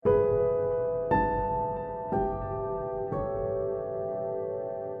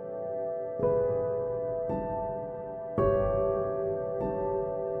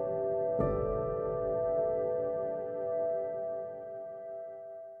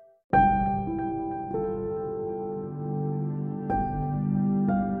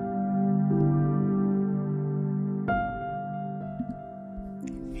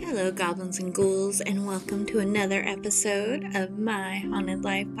Hello, goblins and ghouls, and welcome to another episode of my Haunted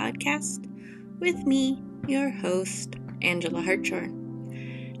Life podcast with me, your host, Angela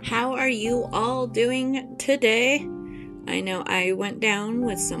Hartshorn. How are you all doing today? I know I went down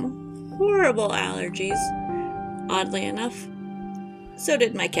with some horrible allergies, oddly enough. So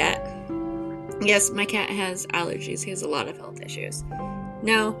did my cat. Yes, my cat has allergies. He has a lot of health issues.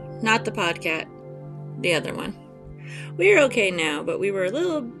 No, not the podcat. The other one. We're okay now, but we were a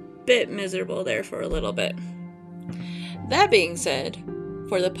little bit miserable there for a little bit. That being said,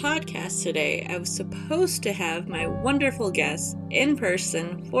 for the podcast today, I was supposed to have my wonderful guest in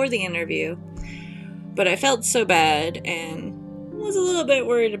person for the interview, but I felt so bad and was a little bit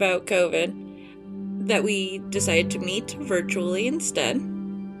worried about COVID that we decided to meet virtually instead.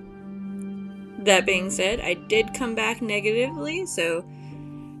 That being said, I did come back negatively, so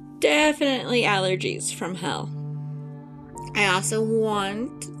definitely allergies from hell. I also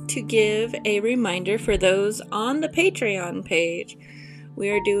want to give a reminder for those on the Patreon page. We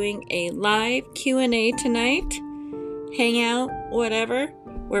are doing a live Q&A tonight, hangout, whatever,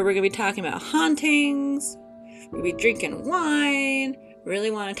 where we're going to be talking about hauntings, we'll be drinking wine, really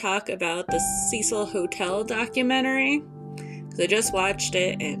want to talk about the Cecil Hotel documentary, because I just watched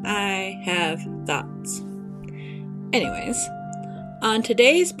it and I have thoughts. Anyways, on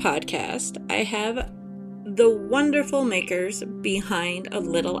today's podcast, I have the wonderful makers behind A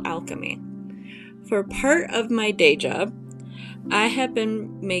Little Alchemy. For part of my day job, I have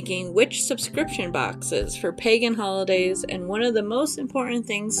been making witch subscription boxes for pagan holidays, and one of the most important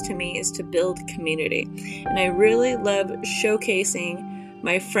things to me is to build community. And I really love showcasing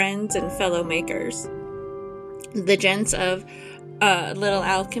my friends and fellow makers. The gents of Little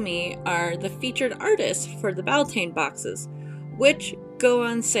Alchemy are the featured artists for the Beltane boxes, which go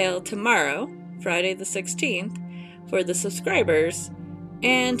on sale tomorrow, Friday the 16th, for the subscribers,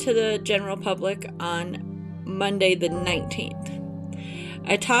 and to the general public on Monday the 19th.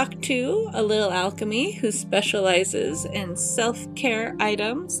 I talked to A Little Alchemy, who specializes in self-care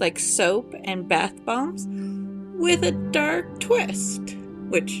items like soap and bath bombs with a dark twist,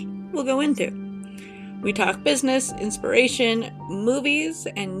 which we'll go into. We talk business, inspiration, movies,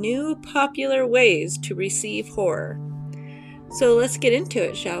 and new popular ways to receive horror. So let's get into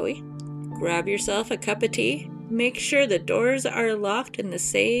it, shall we? Grab yourself a cup of tea, make sure the doors are locked and the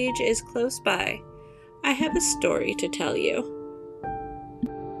sage is close by. I have a story to tell you.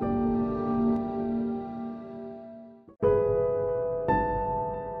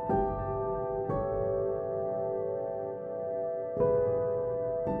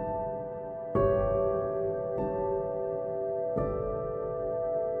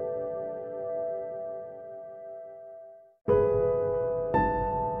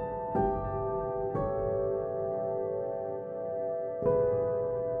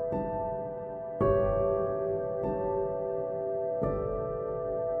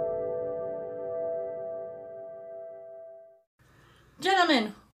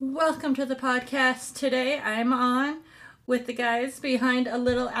 Gentlemen, welcome to the podcast. Today I'm on with the guys behind A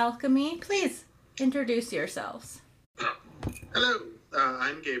Little Alchemy. Please introduce yourselves. Hello,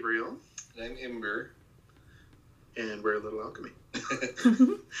 I'm Gabriel. And I'm Ember. And we're A Little Alchemy.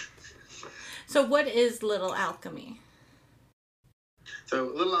 So what is Little Alchemy?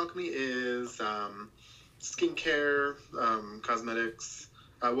 So Little Alchemy is skincare, cosmetics.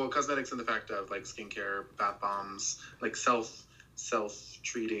 Cosmetics in the fact of like skincare, bath bombs, like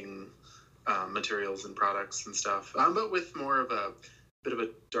self-treating materials and products and stuff, but with more of a bit of a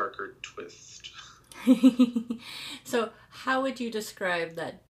darker twist. So how would you describe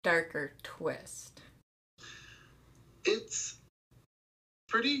that darker twist? It's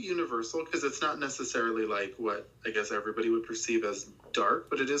pretty universal because it's not necessarily like what I guess everybody would perceive as dark,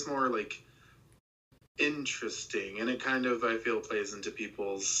 but it is more like interesting, and it kind of, I feel, plays into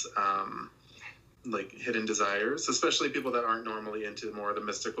people's like hidden desires, especially people that aren't normally into more of the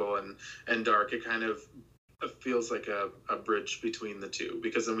mystical and dark. It kind of feels like a bridge between the two,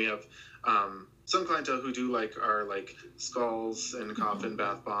 because then we have some clientele who do like our like skulls and coffin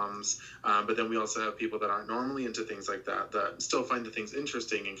bath bombs, but then we also have people that aren't normally into things like that still find the things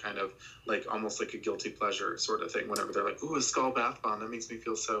interesting and kind of like almost like a guilty pleasure sort of thing whenever they're like, ooh, a skull bath bomb, that makes me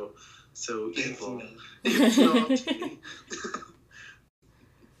feel so evil. It's not to me.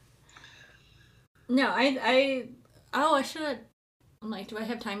 No, I should have, I'm like, do I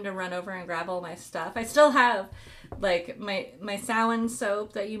have time to run over and grab all my stuff? I still have, like, my Samhain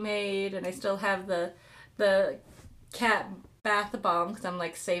soap that you made, and I still have the cat bath bomb, because I'm,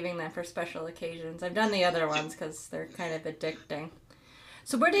 like, saving them for special occasions. I've done the other ones, because they're kind of addicting.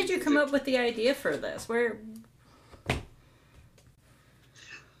 So where did you come up with the idea for this?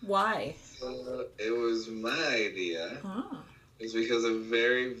 Why? It was my idea. Oh. It's because a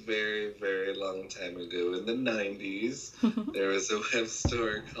very, very, very long time ago in the 90s, there was a web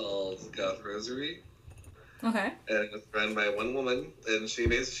store called Goth Rosary. Okay. And it was run by one woman, and she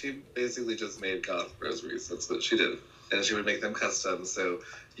basically just made goth rosaries. That's what she did. And she would make them custom, so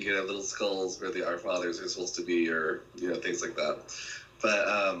you could have little skulls where the Our Fathers are supposed to be, or, things like that.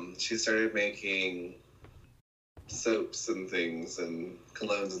 But she started making soaps and things, and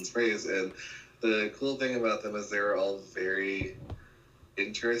colognes and sprays, and the cool thing about them is they were all very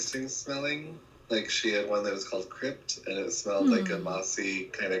interesting smelling. Like, she had one that was called Crypt, and it smelled like a mossy,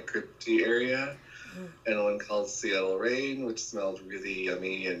 kind of crypty area. And one called Seattle Rain, which smelled really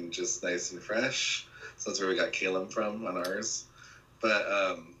yummy and just nice and fresh. So that's where we got Calum from on ours.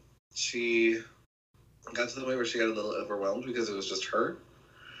 But she got to the point where she got a little overwhelmed because it was just her.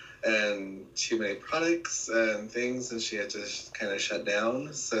 And she made products and things, and she had to kind of shut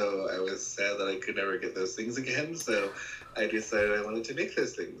down. So I was sad that I could never get those things again. So I decided I wanted to make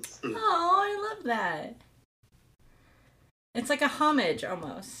those things. Oh, I love that. It's like a homage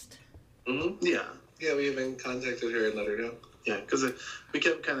almost. Mm-hmm. Yeah. Yeah, we even contacted her and let her know. Yeah, because we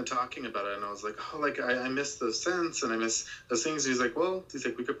kept kind of talking about it, and I was like, oh, like, I miss those scents, and I miss those things. He's like,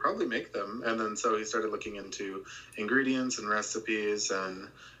 we could probably make them. And then so he started looking into ingredients and recipes, and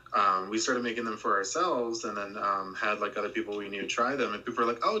we started making them for ourselves, and then had, like, other people we knew try them. And people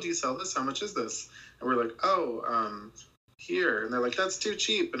were like, oh, do you sell this? How much is this? And we're like, oh, here. And they're like, that's too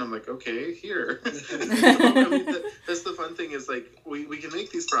cheap. And I'm like, okay, here. I mean, that's the fun thing is, like, we can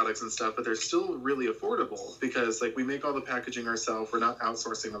make these products and stuff, but they're still really affordable because, like, we make all the packaging ourselves. We're not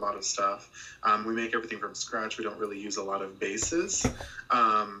outsourcing a lot of stuff. We make everything from scratch. We don't really use a lot of bases.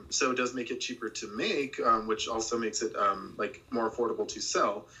 So it does make it cheaper to make, which also makes it, like, more affordable to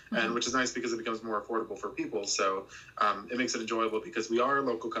sell, and which is nice because it becomes more affordable for people. So it makes it enjoyable because we are a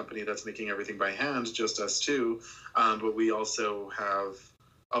local company that's making everything by hand, just us two. But we also have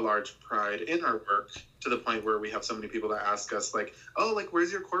a large pride in our work to the point where we have so many people that ask us, like, oh, like,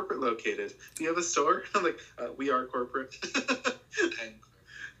 where's your corporate located? Do you have a store? I'm like, we are corporate.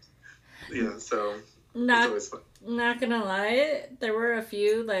 Yeah, so it's always fun. Not gonna lie, there were a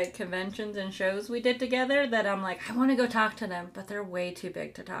few, like, conventions and shows we did together that I'm like, I want to go talk to them, but they're way too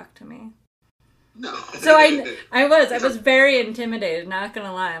big to talk to me. No. So I was very intimidated, not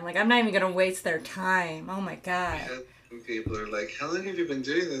gonna lie. I'm like, I'm not even gonna waste their time. Oh my god. People are like, how long have you been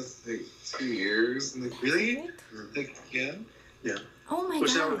doing this? Like, 2 years? And like, really? Like, yeah. Yeah. Oh my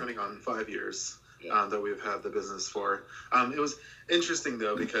Which god. now we're running on 5 years that we've had the business for. It was interesting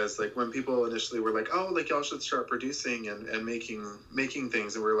though, because, like, when people initially were like, oh, like, y'all should start producing and making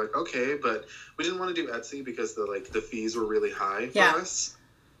things, and we were like, okay, but we didn't want to do Etsy because the fees were really high for us.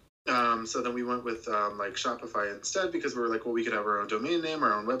 So then we went with like Shopify instead, because we were like, well, we could have our own domain name,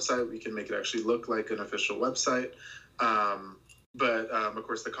 our own website. We can make it actually look like an official website. But of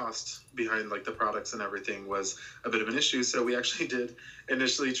course, the cost behind, like, the products and everything was a bit of an issue. So we actually did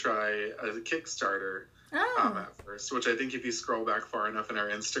initially try a Kickstarter at first, which I think if you scroll back far enough in our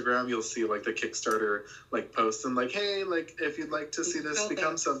Instagram, you'll see, like, the Kickstarter, like, posts and, like, hey, like, if you'd like to see this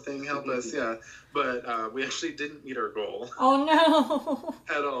become something, help us. Yeah. But we actually didn't meet our goal. Oh no.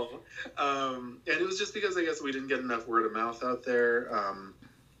 At all. And it was just because I guess we didn't get enough word of mouth out there.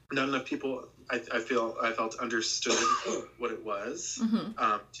 Not enough people, I felt understood what it was,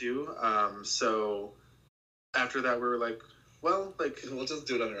 too. So after that, we were like, well, like, we'll just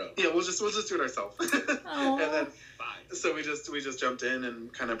do it on our own. Yeah, we'll just do it ourselves. And then, so we just jumped in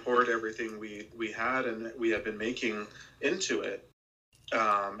and kind of poured everything we had and we had been making into it.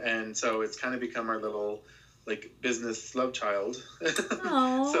 And so it's kind of become our little, like, business love child.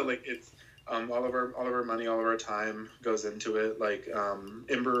 So, like, it's all of our money, all of our time goes into it. Like,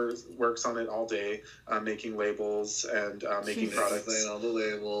 Ember works on it all day, making labels and making products. I design all the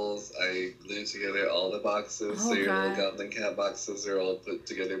labels. I glue together all the boxes. So your little Goblin Cat boxes are all put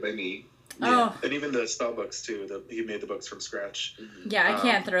together by me. Yeah. And even the spell books too. He made the books from scratch. Yeah, I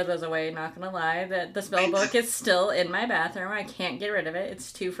can't throw those away, not gonna lie. The spell book is still in my bathroom. I can't get rid of it.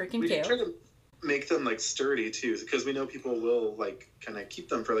 It's too freaking cute. Try to make them, like, sturdy too, because we know people will, like, kind of keep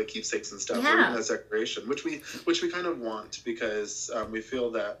them for, like, keepsakes and stuff, or even as decoration, which we kind of want, because we feel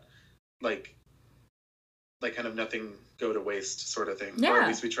that, like kind of nothing go to waste sort of thing. Yeah. Or at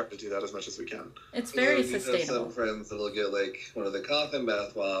least we try to do that as much as we can. It's very sustainable. sustainable. Have some friends that'll get, like, one of the coffin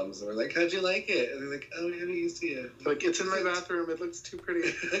bath bombs, and we're like, how'd you like it? And they're like, oh, how do you see it? Like, it's in my bathroom, it looks too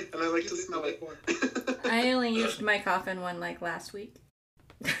pretty, and I like to smell it more. I only used my coffin one, like, last week.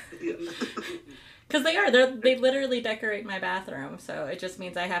 Yeah. Because they literally decorate my bathroom, so it just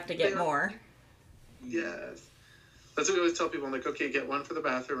means I have to get more. Yes. That's what we always tell people. I'm like, okay, get one for the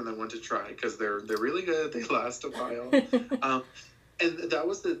bathroom and then one to try because they're really good. They last a while. And that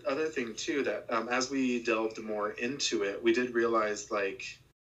was the other thing too, that as we delved more into it, we did realize like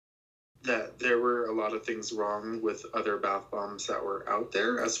that there were a lot of things wrong with other bath bombs that were out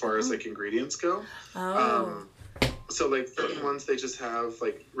there as far as like ingredients go. Oh. So like certain ones, they just have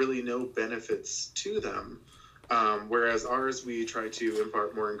like really no benefits to them. Whereas ours, we try to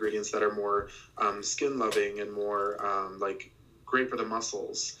impart more ingredients that are more skin loving and more like great for the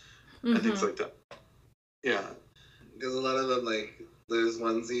muscles and things like that. Yeah. Because a lot of them, like, there's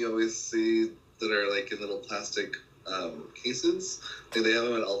ones that you always see that are like in little plastic cases. Like, they have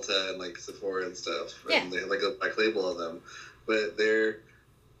them at Ulta and like Sephora and stuff. Yeah. And they have like a black label of them. But they're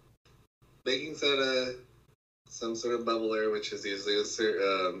baking soda, some sort of bubbler, which is usually a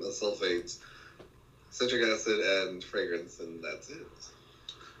sulfate, citric acid, and fragrance, and that's it.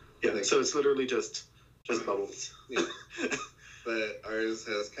 Yeah, like, so it's literally just bubbles. Yeah. But ours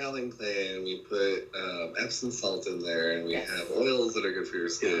has kaolin clay, and we put Epsom salt in there, and we have oils that are good for your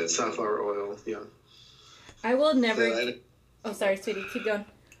skin. Yeah, safflower oil, yeah. I will never... Oh, sorry, sweetie, keep going.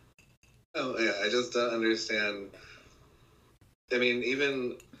 Oh, yeah, I just don't understand. I mean,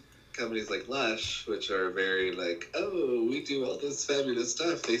 even companies like Lush, which are very like, oh, we do all this fabulous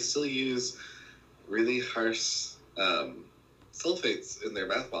stuff, they still use really harsh sulfates in their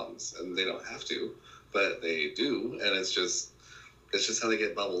bath bombs, and they don't have to, but they do, and it's just how they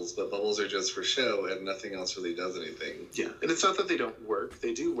get bubbles, but bubbles are just for show, and nothing else really does anything. Yeah, and it's not that they don't work.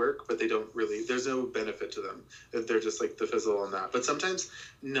 They do work, but they don't really, there's no benefit to them. They're just like the fizzle on that. But sometimes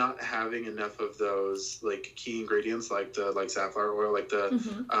not having enough of those like key ingredients, like the safflower oil, like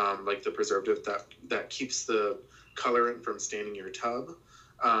the preservative that keeps the colorant from staining your tub.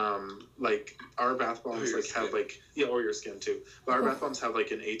 Like our bath bombs have like, yeah, or your skin too. But our bath bombs have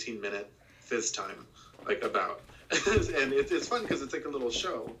like an 18-minute fizz time, like about. And it's fun because it's like a little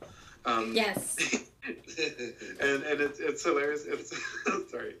show. Yes. and it's hilarious. It's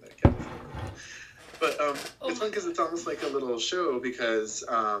sorry, that cat. But it's fun because it's almost like a little show because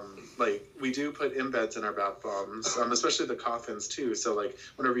like we do put embeds in our bath bombs, especially the coffins too. So like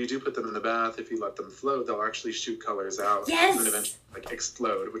whenever you do put them in the bath, if you let them float, they'll actually shoot colors out and then eventually like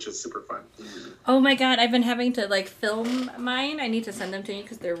explode, which is super fun. Oh my god, I've been having to like film mine. I need to send them to you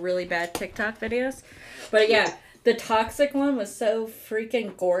because they're really bad TikTok videos. But yeah. The toxic one was so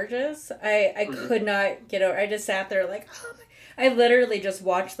freaking gorgeous. I could not get over. I just sat there like, oh my. I literally just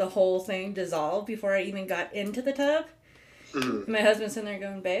watched the whole thing dissolve before I even got into the tub. And my husband's sitting there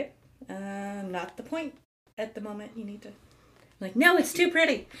going, babe, not the point at the moment. You need to. I'm like, no, it's too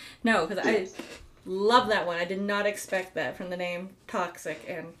pretty. No, because I love that one. I did not expect that from the name Toxic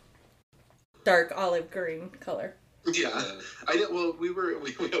and dark olive green color. Yeah, I did. Well, we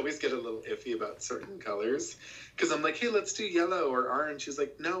always get a little iffy about certain colors because I'm like, hey, let's do yellow or orange. She's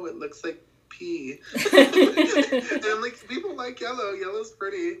like, no, it looks like pee. And I'm like, people like yellow. Yellow's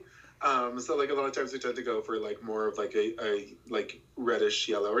pretty. So like a lot of times we tend to go for like more of like a like reddish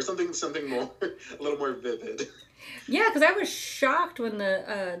yellow or something more a little more vivid. Yeah, because I was shocked when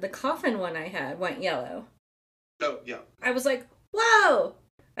the coffin one I had went yellow. Oh yeah. I was like, whoa.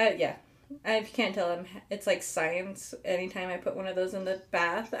 Yeah. If you can't tell, it's like science. Anytime I put one of those in the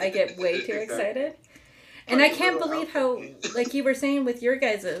bath, I get way too excited. And I can't believe how, like you were saying with your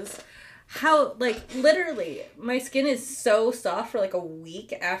guys's, how, like, literally, my skin is so soft for like a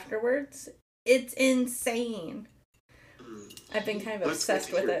week afterwards. It's insane. I've been kind of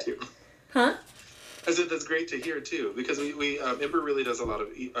obsessed with it. Huh? I said that's great to hear too, because we Ember really does a lot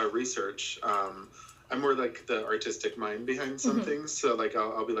of research. I'm more like the artistic mind behind some things. So like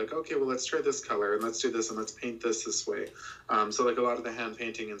I'll be like, okay, well, let's try this color and let's do this and let's paint this way. So like a lot of the hand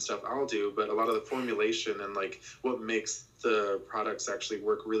painting and stuff I'll do, but a lot of the formulation and like what makes the products actually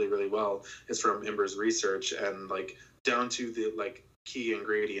work really, really well is from Ember's research and like down to the like key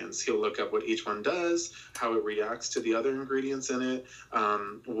ingredients. He'll look up what each one does, how it reacts to the other ingredients in it,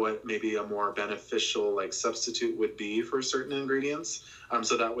 what maybe a more beneficial like substitute would be for certain ingredients.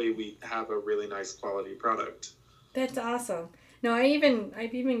 So that way we have a really nice quality product. That's awesome. No, I've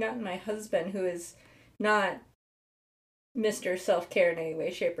even gotten my husband, who is not Mr. Self-Care in any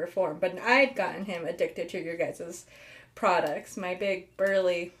way, shape, or form, but I'd gotten him addicted to your guys' products. My big,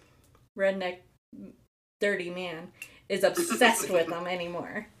 burly, redneck, dirty man is obsessed with them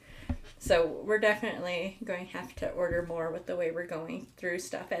anymore. So we're definitely going to have to order more with the way we're going through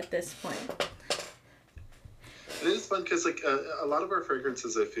stuff at this point. It is fun because like a lot of our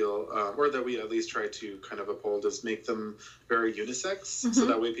fragrances, I feel, or that we at least try to kind of uphold, is make them very unisex. So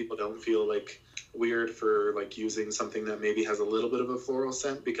that way people don't feel like weird for like using something that maybe has a little bit of a floral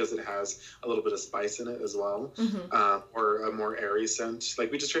scent because it has a little bit of spice in it as well, or a more airy scent.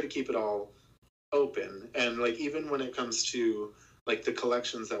 Like we just try to keep it all open. And like even when it comes to like the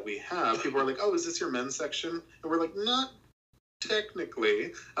collections that we have, people are like, oh, is this your men's section? And we're like, not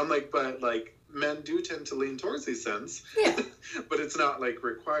technically. I'm like, but like men do tend to lean towards these scents, but it's not like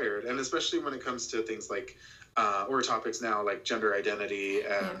required. And especially when it comes to things like or topics now like gender identity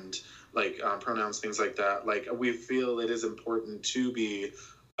and like pronouns, things like that, like we feel it is important to be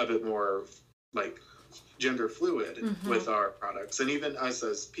a bit more like gender fluid with our products. And even us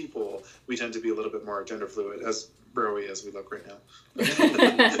as people, we tend to be a little bit more gender fluid, as broy as we look right now.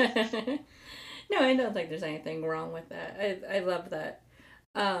 No, I don't think there's anything wrong with that. I love that.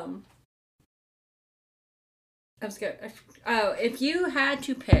 I was good. Oh, if you had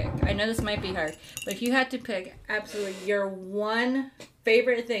to pick, I know this might be hard, but if you had to pick absolutely your one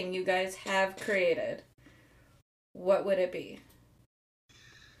favorite thing you guys have created, what would it be?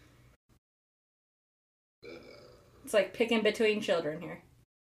 It's like picking between children here.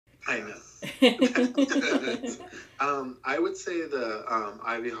 I know. I would say the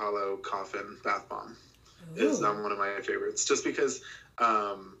Ivy Hollow Coffin Bath Bomb is one of my favorites, just because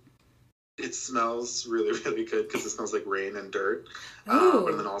it smells really, really good because it smells like rain and dirt,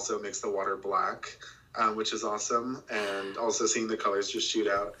 and then also makes the water black, which is awesome, and also seeing the colors just shoot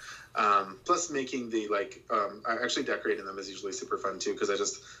out. Plus making the actually decorating them is usually super fun too, because I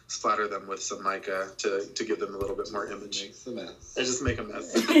just splatter them with some mica to give them a little bit more image. Makes a mess. I just make a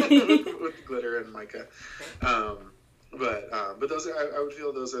mess with glitter and mica. But those are, I would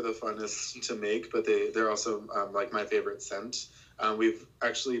feel those are the funnest to make, but they're also like my favorite scent. We've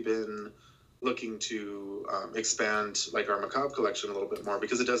actually been looking to expand like our macabre collection a little bit more,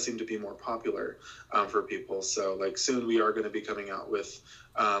 because it does seem to be more popular for people. So like soon we are going to be coming out with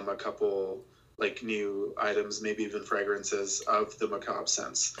a couple like new items, maybe even fragrances of the macabre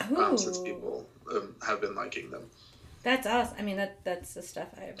scents, since people have been liking them. That's awesome. I mean, that's the stuff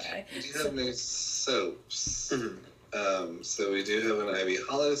I buy. We do have new soaps. So we do have an Ivy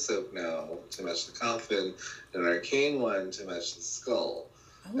Hollow soap now to match the coffin, and an Arcane one to match the skull.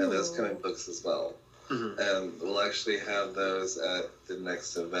 And those coming books as well. And we'll actually have those at the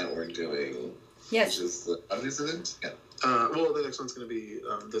next event we're doing. Yes. Which is the Obvious event? Yeah. Well, the next one's going to be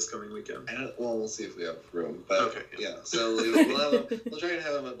this coming weekend. We'll see if we have room. But okay, yeah. So we'll try and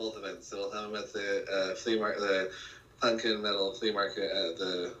have them at both events. So we'll have them at the flea market, the Pumpkin Metal Flea Market at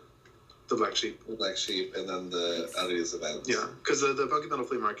the Black Sheep. The Black Sheep, and then the Obvious event. Yeah, because the Pumpkin Metal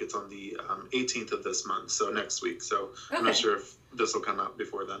Flea Market's on the 18th of this month, so next week. So I'm not sure if this will come out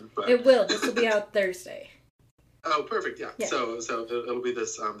before then, but it will. This will be out Thursday. Oh, perfect. Yeah. So it'll be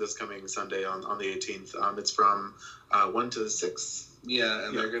this coming Sunday on the 18th. It's from 1 to 6. Yeah,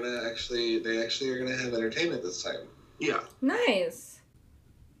 and they actually are gonna have entertainment this time. Yeah. Nice.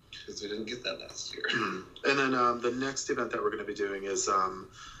 Because we didn't get that last year. And then the next event that we're going to be doing is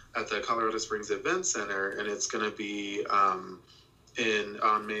at the Colorado Springs Event Center, and it's going to be on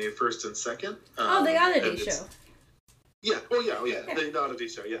May 1st and 2nd. The oddity show. Yeah. The oddity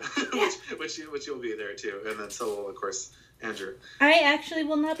show. Yeah. which you'll be there too, and then so will of course Andrew. I actually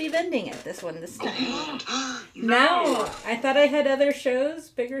will not be vending at this one this time. No. I thought I had other shows,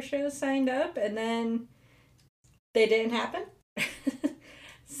 bigger shows signed up, and then they didn't happen.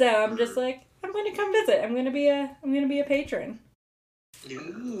 So I'm just like, I'm going to come visit. I'm going to be a patron.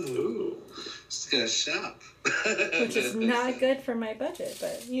 Ooh. Just gonna shop. Which is not good for my budget,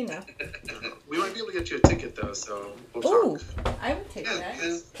 but you know. We might be able to get you a ticket though, so we'll talk. I would take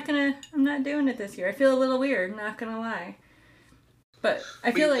that. I'm not doing it this year. I feel a little weird, not gonna lie. But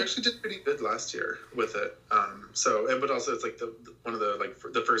I feel we actually did pretty good last year with it. But also it's like one of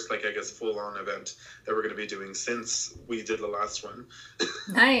the first I guess full on event that we're gonna be doing since we did the last one.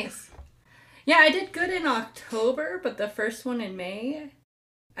 Nice. Yeah, I did good in October, but the first one in May,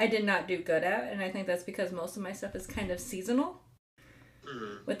 I did not do good at, and I think that's because most of my stuff is kind of seasonal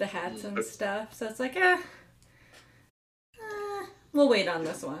with the hats and stuff. So it's like, we'll wait on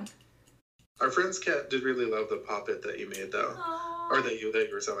this one. Our friend's cat did really love the poppet that you made, though. Aww. Or that you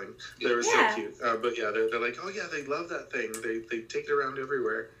were selling. They were so cute. But yeah, they're like, oh yeah, they love that thing. They take it around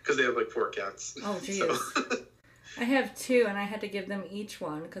everywhere because they have like 4 cats. Oh geez. So. I have 2, and I had to give them each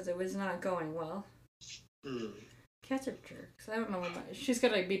one because it was not going well. Cats are jerks. I don't know when she's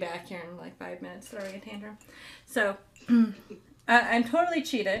gonna be back here in like 5 minutes throwing a tantrum. So I'm totally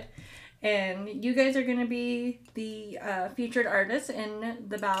cheated, and you guys are gonna be the featured artists in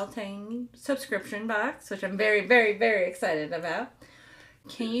the Baltane subscription box, which I'm very, very, very excited about.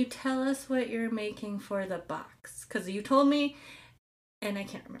 Can you tell us what you're making for the box? Because you told me, and I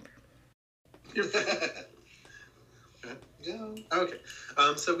can't remember. You're Yeah. okay.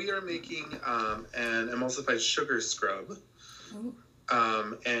 So we are making an emulsified sugar scrub. Ooh.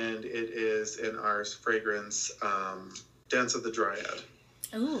 And it is in our fragrance Dance of the Dryad,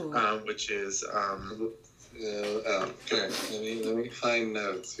 Ooh. which is Okay, let me find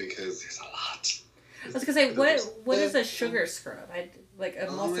notes because there's a lot. I was gonna say, what is a sugar scrub? Like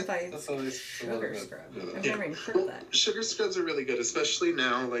emulsified sugar scrub. I've never even heard of that. Sugar scrubs are really good, especially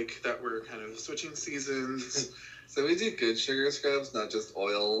now, like that we're kind of switching seasons. So we do good sugar scrubs, not just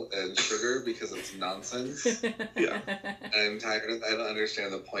oil and sugar, because it's nonsense. Yeah. I'm tired of, I don't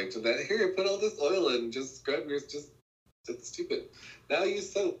understand the point of that. Here, put all this oil in, just scrub yours, it's stupid. Now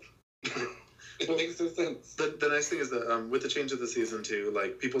use soap. It makes no sense. The nice thing is that with the change of the season too,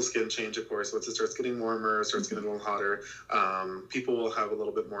 like people's skin change, of course. Once it starts getting warmer, starts getting a little hotter, people will have a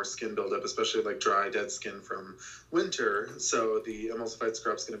little bit more skin buildup, especially like dry, dead skin from winter. So the emulsified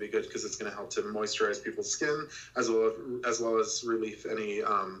scrub is going to be good because it's going to help to moisturize people's skin as well as relieve any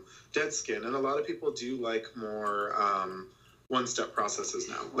dead skin. And a lot of people do like more one-step processes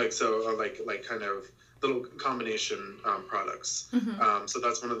now, like kind of little combination products. Mm-hmm. So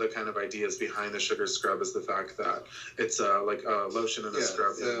that's one of the kind of ideas behind the sugar scrub is the fact that it's like a lotion and a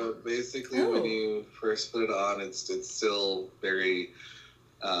scrub. So basically, when you first put it on, it's still very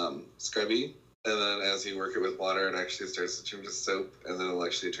scrubby, and then as you work it with water, it actually starts to turn to soap, and then it'll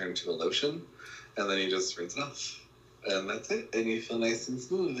actually turn to a lotion, and then you just rinse it off, and that's it, and you feel nice and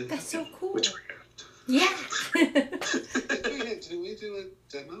smooth. That's so cool. Which we got. Yeah. Did we do a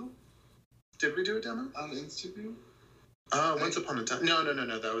demo? Did we do a demo on Instagram? Once upon a time. No.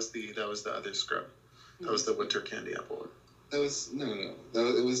 That was the other scrub. That was the winter candy apple one. That was no.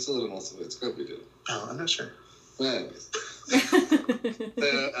 It was still an emulsified scrub we did. Oh, I'm not sure. Well, anyways. So,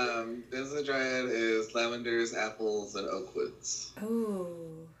 Dance of the Dryad is lavenders, apples, and oak woods.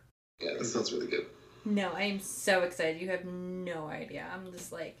 Ooh. Yeah, that sounds really good. No, I am so excited. You have no idea. I'm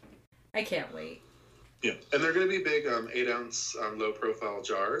just like, I can't wait. Yeah, and they're going to be big 8-ounce low-profile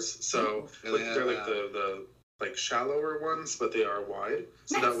jars. So they're like the like shallower ones, but they are wide.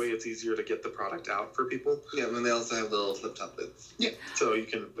 So that way it's easier to get the product out for people. Yeah, and then they also have little flip-top lids. Yeah, so you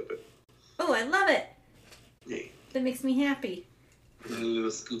can flip it. Oh, I love it. Yeah. That makes me happy. And a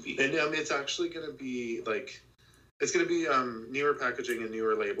little scoopy. And it's actually going to be like, it's going to be newer packaging and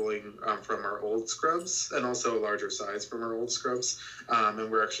newer labeling from our old scrubs, and also a larger size from our old scrubs.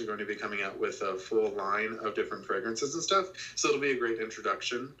 And we're actually going to be coming out with a full line of different fragrances and stuff. So it'll be a great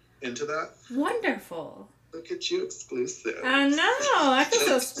introduction into that. Wonderful. Look at you, exclusive. I know. I feel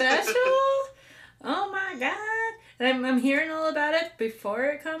so special. Oh my God. And I'm hearing all about it before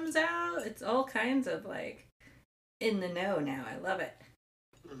it comes out. It's all kinds of like in the know now. I love it.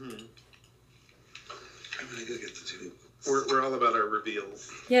 Mm-hmm. I'm gonna go get the two. We're all about our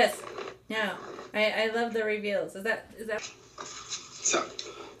reveals. Yes. No. I love the reveals. Is that So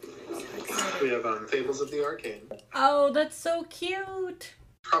we have Fables of the Arcane. Oh, that's so cute.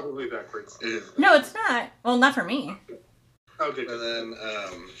 Probably backwards. No, it's not. Well, not for me. Okay. And then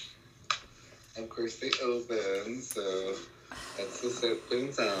of course they open, so that's the soap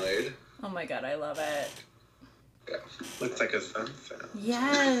inside. Oh my God, I love it. Yeah. Looks like a sunset.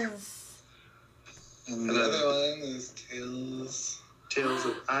 Yes. And the other one is Tales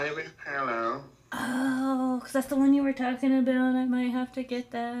of Ivy Harlow. Oh, because that's the one you were talking about. I might have to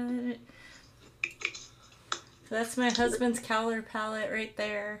get that. So that's my husband's color palette right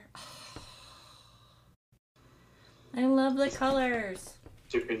there. I love the colors.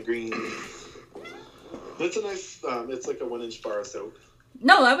 Different green. It's a nice, it's like a 1-inch bar of soap.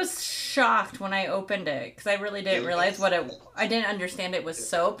 No, I was shocked when I opened it because I really didn't realize I didn't understand it was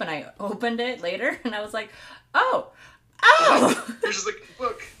soap, and I opened it later and I was like, oh! You're just like,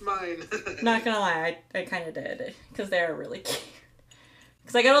 look, mine. Not gonna lie, I kind of did because they are really cute.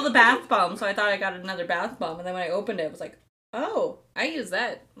 Because I got all the bath bombs, so I thought I got another bath bomb, and then when I opened it, I was like, oh, I use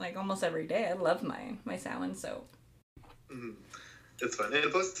that like almost every day. I love my Samhain soap. Mm-hmm. It's fun,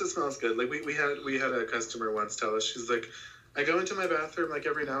 and plus it smells good. Like we had a customer once tell us, she's like, I go into my bathroom like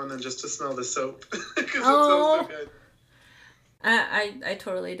every now and then just to smell the soap because it smells so good. I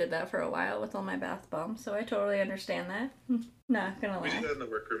totally did that for a while with all my bath bombs, so I totally understand that. Not gonna lie. We do that in the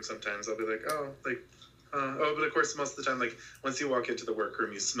workroom sometimes. I'll be like, oh, like, but of course most of the time, like once you walk into the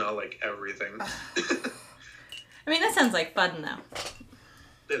workroom, you smell like everything. I mean, that sounds like fun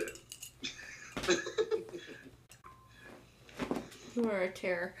though. It is. You are a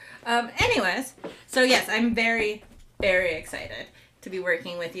terror. Anyways, so yes, I'm very, very excited to be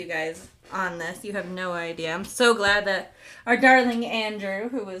working with you guys on this. You have no idea. I'm so glad that our darling Andrew,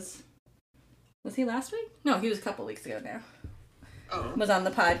 who was he last week? No, he was a couple weeks ago now. Oh. Was on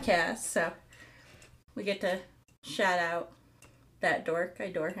the podcast. So we get to shout out that dork. I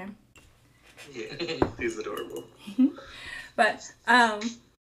adore him. Yeah, he's adorable. But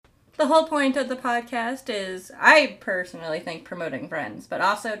the whole point of the podcast is, I personally think, promoting Friends, but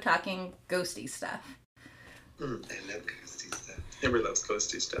also talking ghosty stuff. I love ghosty stuff. Amber loves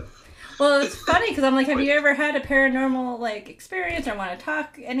ghosty stuff. Well, it's funny because I'm like, have you ever had a paranormal like experience or want to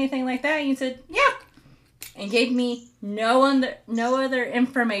talk anything like that? And you said, yeah, and gave me no other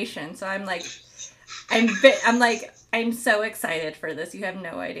information. So I'm like, I'm so excited for this. You have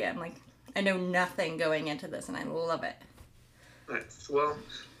no idea. I'm like, I know nothing going into this, and I love it. Nice. Well,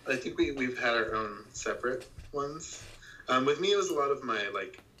 I think we've had our own separate ones. With me, it was a lot of my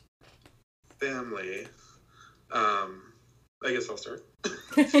like family. I guess I'll start.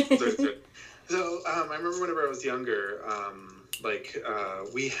 So I remember whenever I was younger,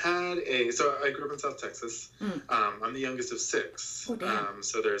 we had so I grew up in South Texas. I'm the youngest of 6. Oh, damn.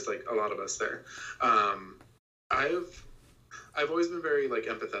 So there's like a lot of us there. I've always been very like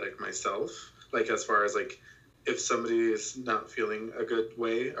empathetic myself, like as far as like if somebody is not feeling a good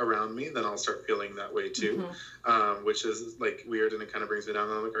way around me, then I'll start feeling that way too, which is like weird, and it kind of brings me down.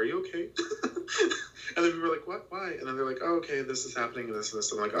 And I'm like, "Are you okay?" And then people are like, "What? Why?" And then they're like, "Oh, okay, this is happening, and this and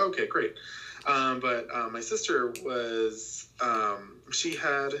this." I'm like, oh, "Okay, great." But my sister was, she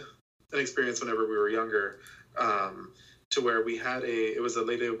had an experience whenever we were younger, to where we had it was a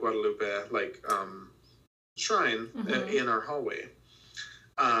Lady of Guadalupe like shrine in our hallway.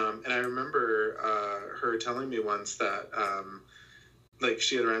 And I remember her telling me once that like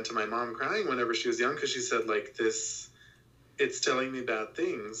she had ran to my mom crying whenever she was young, because she said like it's telling me bad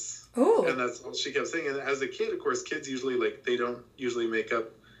things. Ooh. And that's all she kept saying. And as a kid, of course, kids usually like they don't usually make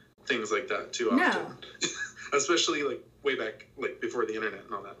up things like that too often. No. Especially like way back like before the internet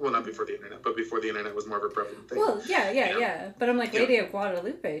and all that. Well, not before the internet, but before the internet was more of a prevalent thing. Well, yeah. But I'm like, Lady of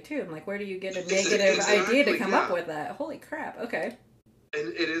Guadalupe too. I'm like, where do you get a negative idea to come up with that? Holy crap. Okay.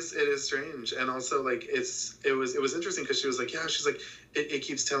 And it is strange, and also like it was interesting because she was like, she's like it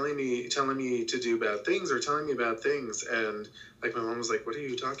keeps telling me to do bad things or telling me bad things, and like my mom was like, what are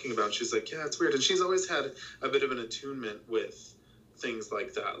you talking about? She's like, yeah, it's weird, and she's always had a bit of an attunement with things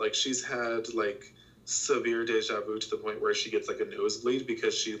like that. Like she's had like severe deja vu to the point where she gets like a nosebleed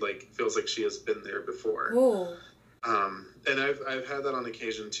because she like feels like she has been there before. Ooh. And I've had that on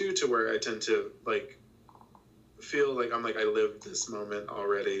occasion too, to where I tend to like feel like I'm like I lived this moment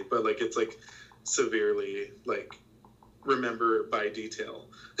already, but like it's like severely like remember by detail.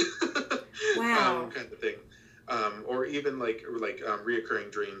 Wow. Kind of thing. Or even like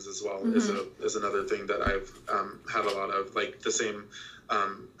reoccurring dreams as well is another thing that I've had a lot of, like the same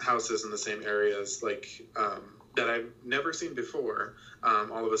houses in the same areas like that I've never seen before.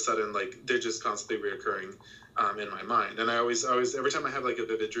 All of a sudden like they're just constantly reoccurring in my mind, and I always every time I have like a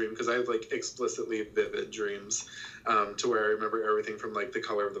vivid dream, because I have like explicitly vivid dreams, to where I remember everything from like the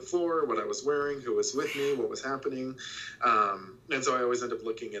color of the floor, what I was wearing, who was with me, what was happening, and so I always end up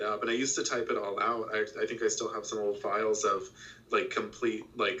looking it up, and I used to type it all out. I think I still have some old files of like complete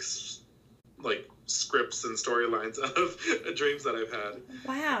like scripts and storylines of dreams that I've had.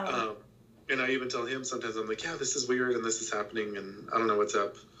 Wow. And I even tell him sometimes, I'm like, yeah, this is weird and this is happening and I don't know what's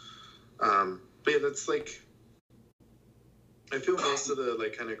up. But yeah, that's like, I feel most of the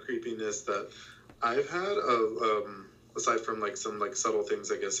like kind of creepiness that I've had, aside from like some like subtle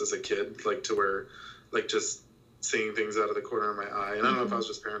things, I guess, as a kid, like to where like just seeing things out of the corner of my eye. And I don't know if I was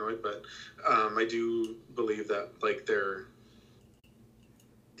just paranoid, but I do believe that like there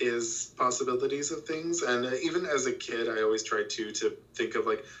is possibilities of things, and even as a kid I always tried to think of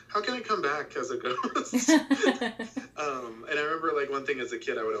like, how can I come back as a ghost? And I remember like one thing as a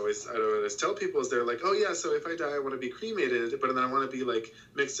kid I would always tell people is they're like, oh yeah, so if I die I want to be cremated, but then I want to be like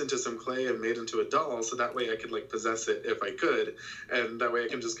mixed into some clay and made into a doll, so that way I could like possess it if I could, and that way I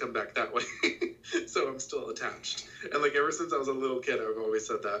can just come back that way. So I'm still attached, and like ever since I was a little kid I've always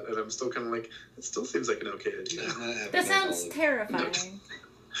said that, and I'm still kind of like, it still seems like an okay idea. That sounds terrifying.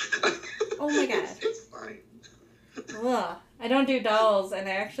 Oh my god. It's fine. Ugh. I don't do dolls, and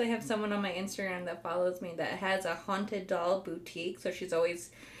I actually have someone on my Instagram that follows me that has a haunted doll boutique, so she's always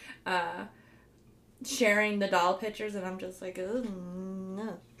sharing the doll pictures, and I'm just like, oh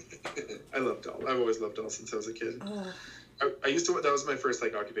no. I love dolls. I've always loved dolls since I was a kid. Oh. I used to, that was my first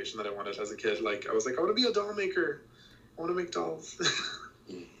like occupation that I wanted as a kid. Like I was like, I want to be a doll maker. I want to make dolls.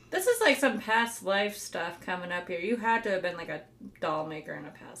 This is like some past life stuff coming up here. You had to have been like a doll maker in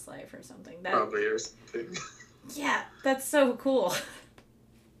a past life or something. Probably, or something. Yeah, that's so cool.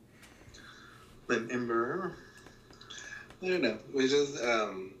 Then Ember. I don't know. We just,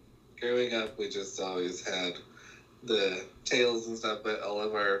 growing up, we just always had the tales and stuff, but all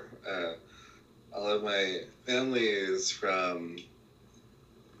of our all of my family is from,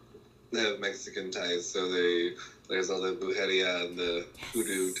 they have Mexican ties, so there's all the brujeria and the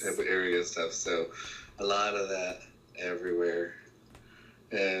voodoo type of area stuff, so a lot of that everywhere.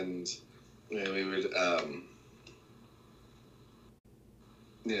 And we would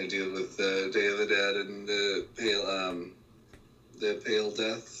deal with the Day of the Dead and the pale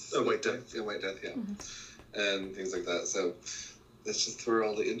death. Oh, White Death. Yeah, White Death, yeah. And things like that. So that's just where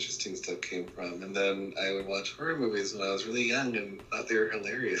all the interesting stuff came from. And then I would watch horror movies when I was really young and thought they were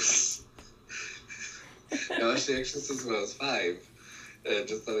hilarious. I watched The Exorcist when I was 5 and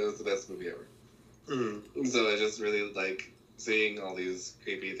just thought it was the best movie ever. So I just really like seeing all these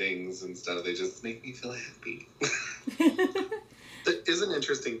creepy things and stuff. They just make me feel happy. That is an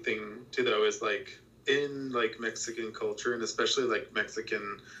interesting thing too, though, is like in like Mexican culture, and especially like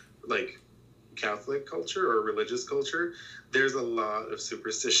Mexican like Catholic culture or religious culture, there's a lot of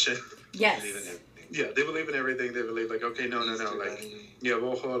superstition. Yes. Yeah, they believe in everything. They believe like, okay, no, like, yeah,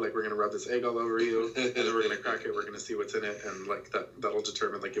 wojo, like we're gonna rub this egg all over you, and then we're gonna crack it. We're gonna see what's in it, and like that'll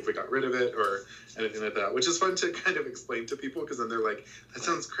determine like if we got rid of it or anything like that. Which is fun to kind of explain to people because then they're like, that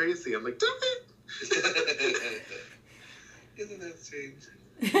sounds crazy. I'm like, don't it? Isn't that strange?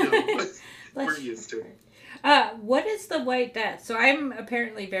 No, we're used to it. What is the White Death? So I'm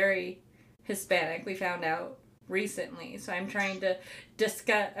apparently very Hispanic. We found out recently, so I'm trying to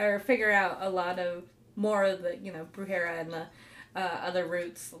discuss or figure out a lot of more of the brujeria and the other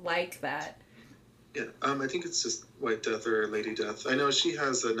roots like that. Yeah, I think it's just White Death or Lady Death. I know she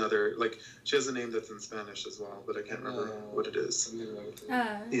has another, like, she has a name that's in Spanish as well, but I can't remember what it is.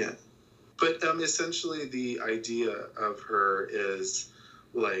 Yeah. But essentially the idea of her is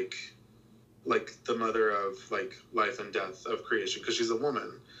like the mother of like life and death of creation, because she's a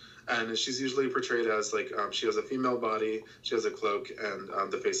woman. And she's usually portrayed as like she has a female body, she has a cloak,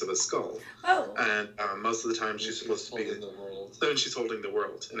 and the face of a skull. Oh. And most of the time she's supposed to be in the world. And she's holding the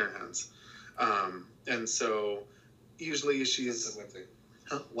world in her hands. And so usually she's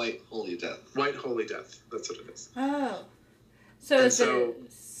White Holy Death. White Holy Death. That's what it is. Oh. So is it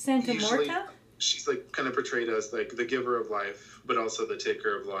Santa Morta? She's like kind of portrayed as like the giver of life, but also the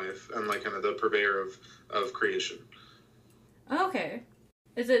taker of life, and like kind of the purveyor of creation. Okay.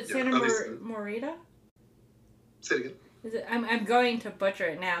 Is it Santa Morita? Say it again. Is it? I'm going to butcher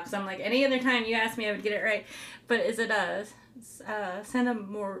it now because I'm like, any other time you ask me, I would get it right. But is it Santa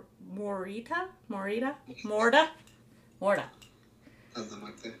Morita? Morita? Morta? Morta. Santa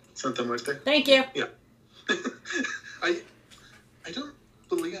Muerte. Santa Muerte. Thank you. Yeah. I don't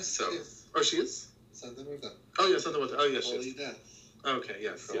believe so. Yes. Oh, she is? Santa Muerte. Oh, yeah, Santa Muerte. Oh, yes, she is. Holy Death. Okay,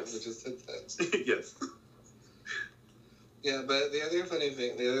 yes, yes. I just said that. Yes. Yeah, but the other funny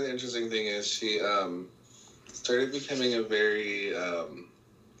thing, the other interesting thing is she started becoming a very,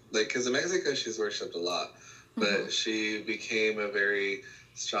 because in Mexico she's worshipped a lot, but she became a very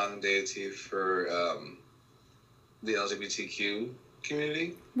strong deity for the LGBTQ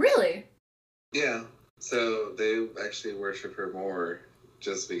community. Really? Yeah. So they actually worship her more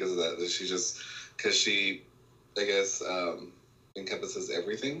just because of that. Because she, I guess, encompasses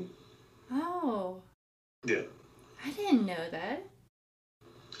everything. Oh. Yeah. I didn't know that.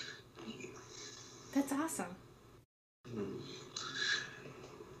 That's awesome.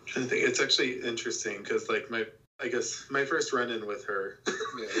 I think it's actually interesting because, like, my first run-in with her.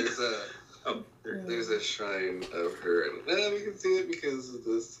 Yeah, there's a shrine of her, and we can see it because of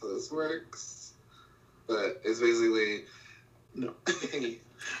this. How this works, but it's basically no. I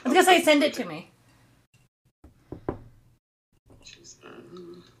was gonna say, send it to me.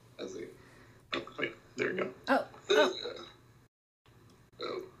 Oh, wait, there we go. Oh.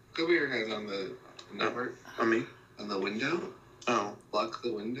 Cover your head on the network. On me? On the window? Oh. Block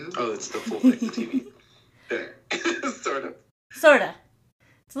the window? Oh, it's the full thing, the TV. There. Sorta.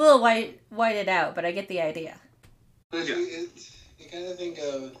 It's a little whited out, but I get the idea. But yeah. You kind of think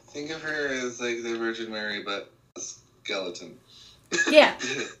of her as like the Virgin Mary, but a skeleton. Yeah.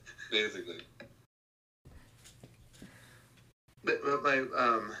 Basically. But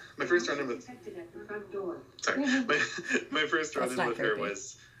my first run-in with my first run-in with her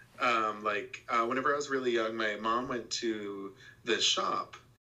was whenever I was really young, my mom went to the shop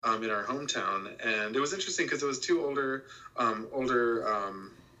in our hometown, and it was interesting because it was two older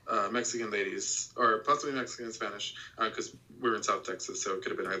Mexican ladies, or possibly Mexican and Spanish, because we were in South Texas, so it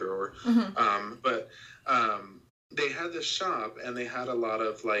could have been either or. But they had this shop, and they had a lot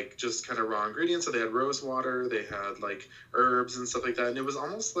of like just kind of raw ingredients. So they had rose water, they had like herbs and stuff like that, and it was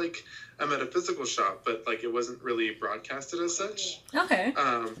almost like a metaphysical shop, but like it wasn't really broadcasted as such. Okay.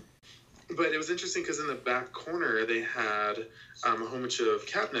 but it was interesting because in the back corner they had a whole bunch of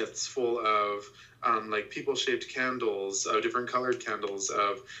cabinets full of like people-shaped candles, different colored candles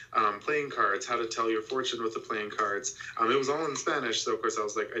of playing cards, how to tell your fortune with the playing cards. It was all in Spanish, so of course I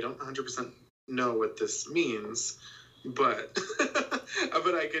was like, I don't 100% know what this means, but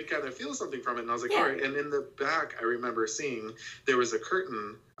but I could kind of feel something from it, and I was like, all right. And in the back, I remember seeing there was a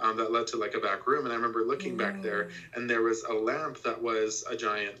curtain that led to like a back room, and I remember looking back there, and there was a lamp that was a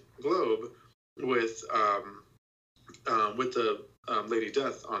giant globe with the Lady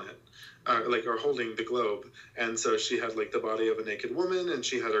Death on it. Or holding the globe, and so she had like the body of a naked woman, and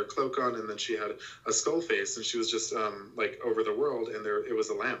she had her cloak on, and then she had a skull face, and she was just like over the world, and there it was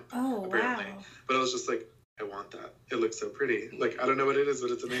a lamp. Oh, apparently. Wow! But I was just like, I want that. It looks so pretty. Like I don't know what it is, but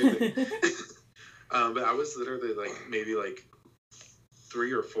it's amazing. But I was literally like maybe like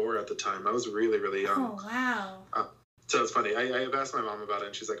 3 or 4 at the time. I was really, really young. Oh wow! So it's funny. I have asked my mom about it,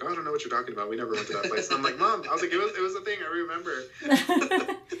 and she's like, "Oh, I don't know what you're talking about. We never went to that place." And I'm like, "Mom," I was like, "It was a thing. I remember."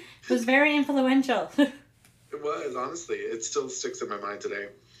 It was very influential. It was, honestly. It still sticks in my mind today.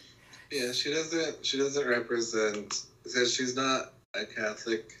 Yeah, she doesn't represent, because she's not a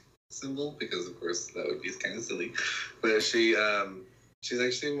Catholic symbol, because of course that would be kind of silly. But she's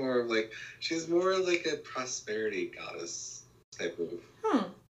actually she's more like a prosperity goddess type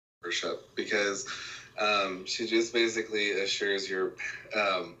of worship, because she just basically assures your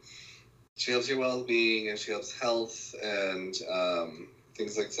she helps your well-being, and she helps health and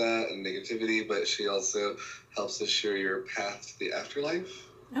things like that, and negativity, but she also helps assure your path to the afterlife.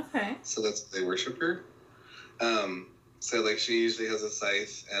 Okay. So that's why they worship her. So like she usually has a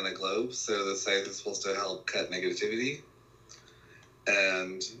scythe and a globe. So the scythe is supposed to help cut negativity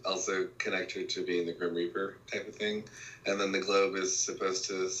and also connect her to being the Grim Reaper type of thing. And then the globe is supposed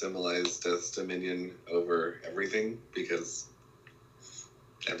to symbolize Death's dominion over everything, because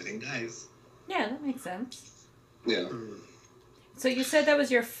everything dies. Yeah, that makes sense. Yeah. So you said that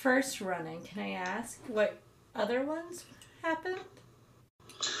was your first run-in. Can I ask what other ones happened?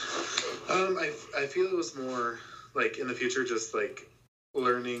 I feel it was more like in the future, just like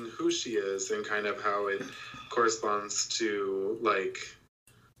learning who she is and kind of how it corresponds to like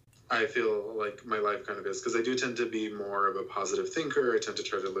I feel like my life kind of is, because I do tend to be more of a positive thinker. I tend to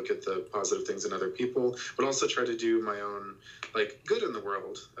try to look at the positive things in other people, but also try to do my own like good in the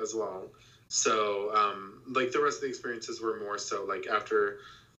world as well. So like the rest of the experiences were more so like after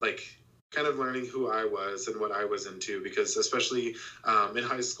like kind of learning who I was and what I was into, because especially in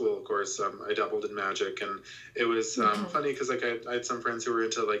high school, of course, I dabbled in magic, and it was funny because like I had some friends who were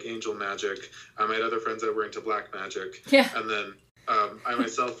into like angel magic. I had other friends that were into black magic. Yeah. And then I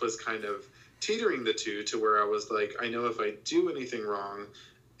myself was kind of teetering the two, to where I was like, I know if I do anything wrong,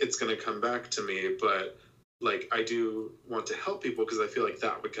 it's going to come back to me, but like I do want to help people, because I feel like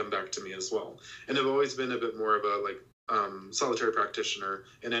that would come back to me as well. And I've always been a bit more of a like solitary practitioner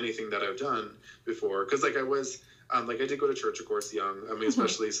in anything that I've done before, because like I was like I did go to church, of course, young. I mean,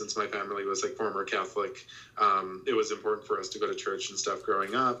 especially since my family was like former Catholic, it was important for us to go to church and stuff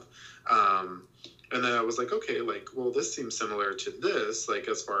growing up. And then I was like, okay, like, well, this seems similar to this, like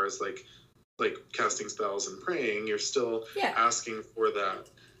as far as like casting spells and praying, you're still asking for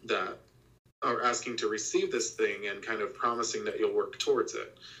that or asking to receive this thing and kind of promising that you'll work towards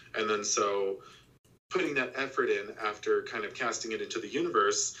it. And then so putting that effort in after kind of casting it into the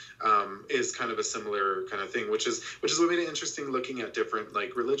universe is kind of a similar kind of thing, which is what made it interesting, looking at different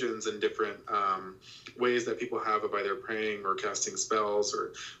like religions and different ways that people have of either praying or casting spells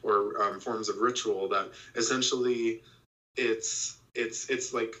or forms of ritual, that essentially it's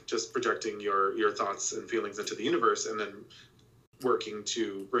like just projecting your thoughts and feelings into the universe and then working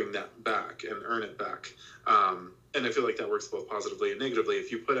to bring that back and earn it back. And I feel like that works both positively and negatively.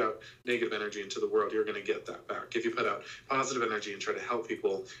 If you put out negative energy into the world, you're going to get that back. If you put out positive energy and try to help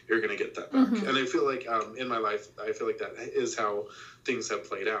people, you're going to get that back. And I feel like in my life, I feel like that is how things have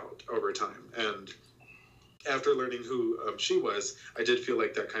played out over time. And after learning who she was, I did feel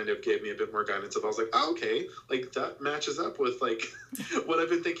like that kind of gave me a bit more guidance of, I was like, oh, okay, like that matches up with like what I've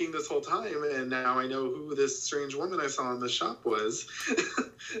been thinking this whole time. And now I know who this strange woman I saw in the shop was.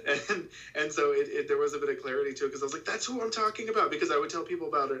 and so there was a bit of clarity to it, because I was like, that's who I'm talking about, because I would tell people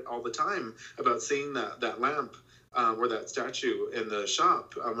about it all the time, about seeing that lamp or that statue in the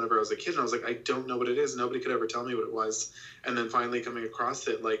shop whenever I was a kid. And I was like, I don't know what it is. Nobody could ever tell me what it was. And then finally coming across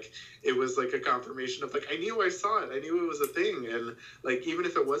it, like, it was like a confirmation of like, I knew I saw it. I knew it was a thing. And like, even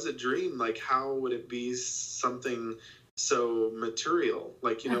if it was a dream, like, how would it be something so material?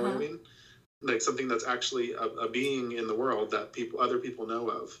 Like, you know what I mean? Like something that's actually a being in the world that other people know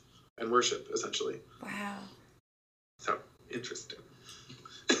of and worship, essentially. Wow. So interesting.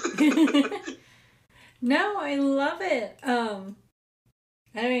 No, I love it.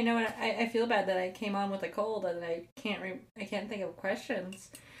 I don't even know what I feel bad that I came on with a cold and I can't think of questions.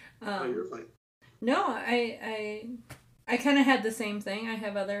 Oh, you're fine. No, I kind of had the same thing. I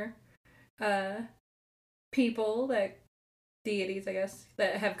have other people that deities, I guess,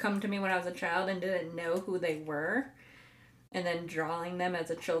 that have come to me when I was a child and didn't know who they were, and then drawing them as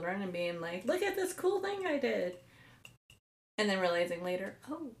a children and being like, "Look at this cool thing I did," and then realizing later,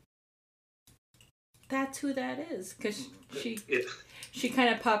 oh, that's who that is, because she kind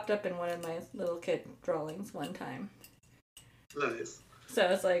of popped up in one of my little kid drawings one time. Nice. So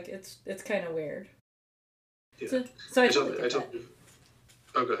it's like it's kind of weird. Yeah. So I totally get that.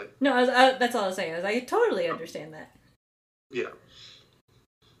 Oh, go ahead. No, that's all I was saying. I totally understand that. Yeah.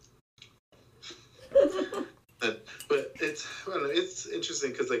 But it's, I don't know, it's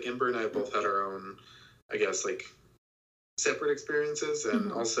interesting because like Ember and I both had our own, I guess, like separate experiences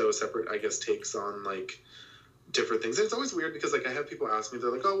and also separate, I guess, takes on like different things. And it's always weird because like I have people ask me,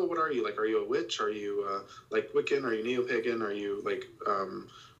 they're like, oh, well, what are you? Like, are you a witch? Are you like Wiccan? Are you neo-pagan? Are you like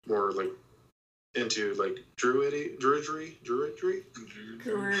more like into like druidry?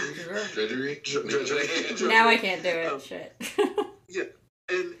 Now I can't do it. Shit. Yeah.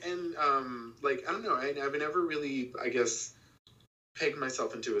 And like, I don't know, I've never really, I guess, pegged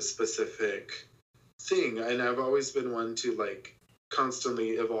myself into a specific thing, and I've always been one to like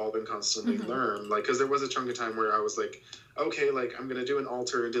constantly evolve and constantly learn, like, because there was a chunk of time where I was like, okay, like I'm gonna do an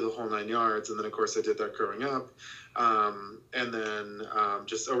altar and do the whole 9 yards, and then of course I did that growing up, and then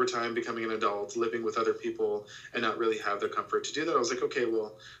just over time becoming an adult, living with other people and not really have the comfort to do that, I was like, okay,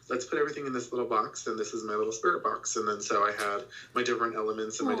 well, let's put everything in this little box, and this is my little spirit box. And then so I had my different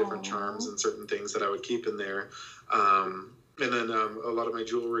elements and my different charms and certain things that I would keep in there, and then a lot of my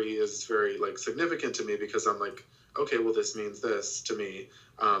jewelry is very like significant to me because I'm like, okay, well, this means this to me,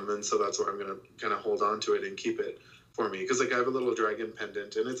 and so that's why I'm gonna kind of hold on to it and keep it for me, because like I have a little dragon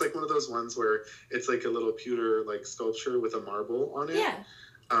pendant, and it's like one of those ones where it's like a little pewter like sculpture with a marble on it,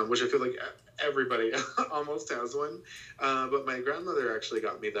 which I feel like everybody almost has one, but my grandmother actually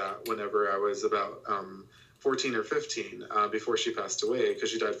got me that whenever I was about 14 or 15, before she passed away, because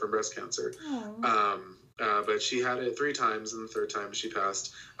she died from breast cancer. But she had it 3 times, and the 3rd time she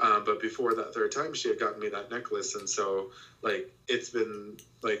passed. But before that 3rd time, she had gotten me that necklace, and so like it's been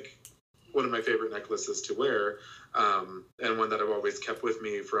like one of my favorite necklaces to wear, and one that I've always kept with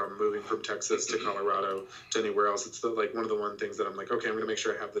me from moving from Texas to Colorado to anywhere else. It's like one of the one things that I'm like, okay, I'm going to make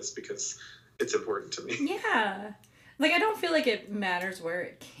sure I have this because it's important to me. Yeah, like I don't feel like it matters where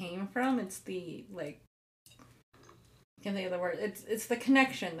it came from. It's the like, I can't think of the word. It's the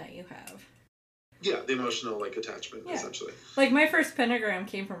connection that you have. Yeah, the emotional like attachment, essentially. Like my first pentagram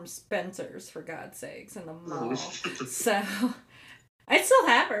came from Spencer's, for God's sakes, in the mall. So I still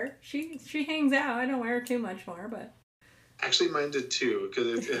have her. She hangs out. I don't wear her too much more, but actually mine did too,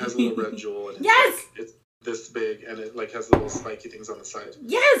 because it has a little red jewel. And it's this big, and it like has little spiky things on the side.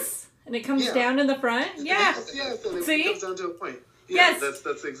 Yes, and it comes down in the front. Yeah. Yes, and it comes down to a point. Yeah, yes,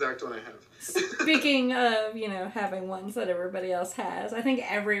 that's the exact one I have. Speaking of, having ones that everybody else has, I think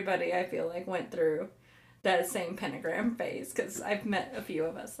everybody, I feel like, went through that same pentagram phase, because I've met a few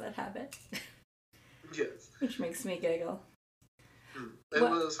of us that have it. Yes. Which makes me giggle. And it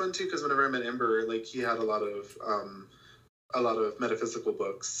was fun too, because whenever I met Ember, like he had a lot of metaphysical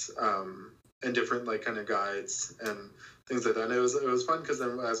books, and different like kind of guides and things like that. And it was fun because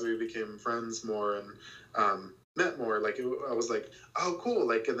then as we became friends more and met more, like I was like, oh cool,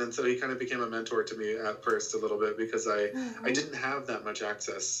 like, and then so he kind of became a mentor to me at first a little bit, because I didn't have that much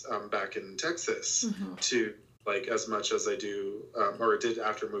access back in Texas to like as much as I do or did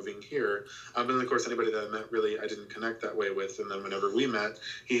after moving here, and then of course anybody that I met really I didn't connect that way with. And then whenever we met,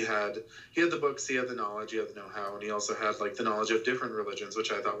 he had the books, he had the knowledge, he had the know-how, and he also had like the knowledge of different religions,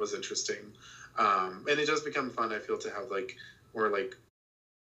 which I thought was interesting, and it does become fun, I feel, to have like more like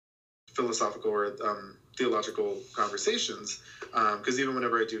philosophical or theological conversations, because even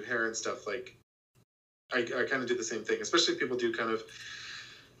whenever I do hair and stuff, like I kind of do the same thing, especially if people do kind of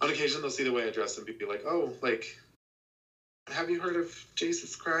on occasion they'll see the way I dress and be like, oh, like, have you heard of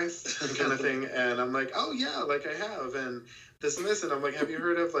Jesus Christ kind of thing, and I'm like, oh yeah, like I have, and this and this, and I'm like, have you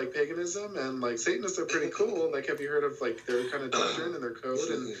heard of like paganism, and like Satanists are pretty cool, like have you heard of like their kind of doctrine and their code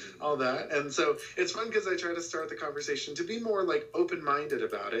and all that. And so it's fun because I try to start the conversation to be more like open-minded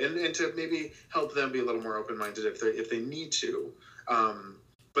about it, and to maybe help them be a little more open-minded if they need to,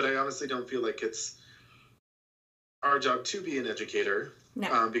 but I honestly don't feel like it's our job to be an educator.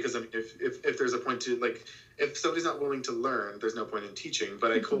 No. Because I mean, if there's a point to, like, if somebody's not willing to learn, there's no point in teaching.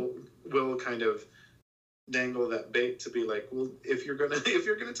 But I will kind of dangle that bait to be like, well, if you're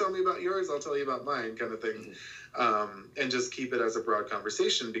gonna tell me about yours, I'll tell you about mine, kind of thing. And just keep it as a broad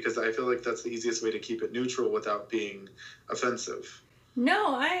conversation, because I feel like that's the easiest way to keep it neutral without being offensive.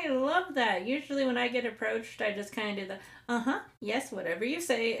 No, I love that. Usually when I get approached, I just kind of do the, yes, whatever you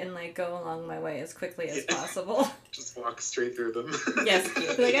say, and like go along my way as quickly as possible. Just walk straight through them. Yes.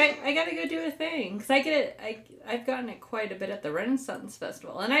 Like, I gotta go do a thing. Because I get it, I've gotten it quite a bit at the Renaissance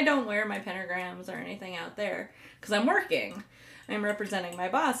Festival. And I don't wear my pentagrams or anything out there. Because I'm working. I'm representing my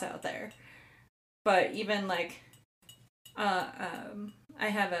boss out there. But even like, I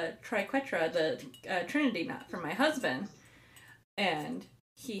have a triquetra, the Trinity knot for my husband. And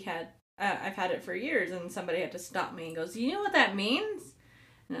he had, I've had it for years, and somebody had to stop me and goes, you know what that means?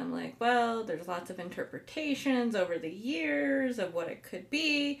 And I'm like, well, there's lots of interpretations over the years of what it could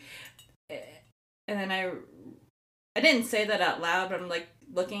be. And then I didn't say that out loud, but I'm like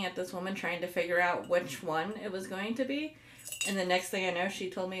looking at this woman trying to figure out which one it was going to be. And the next thing I know,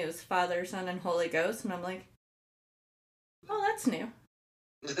 she told me it was Father, Son, and Holy Ghost. And I'm like, oh, that's new.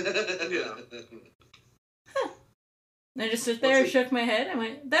 Yeah. And I just stood there, shook my head, and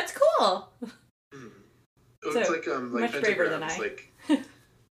went, that's cool. It's So, like much braver than I. Like,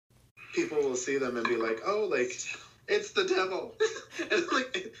 people will see them and be like, oh, like, it's the devil. And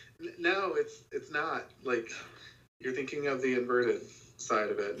like, no, it's not. Like, you're thinking of the inverted side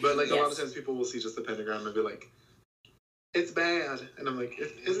of it. But like, a lot of times people will see just the pentagram and be like, it's bad. And I'm like,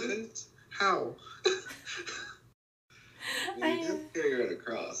 isn't it? How? You just carry around a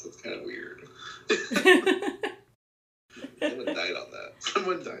cross. That's kind of weird. Someone died on that.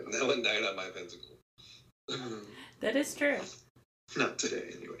 Someone died on my pentacle. That is true. Not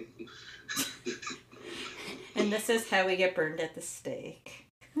today, anyway. And this is how we get burned at the stake.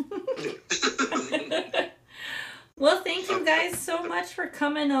 Well, thank you guys so much for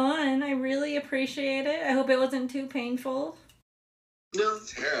coming on. I really appreciate it. I hope it wasn't too painful. No,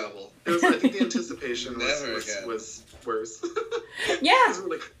 terrible. It was, I think the anticipation was worse. Yeah. Because we're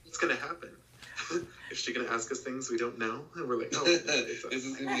like, what's going to happen? Is she going to ask us things we don't know? And we're like, oh. Is this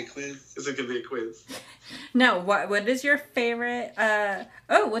going to be a quiz? Is it going to be a quiz? No, what is your favorite,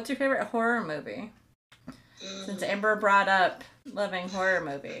 what's your favorite horror movie? Since Amber brought up loving horror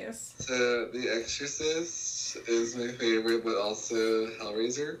movies. So, The Exorcist is my favorite, but also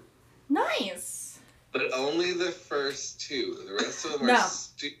Hellraiser. Nice! But only the first two. The rest of them are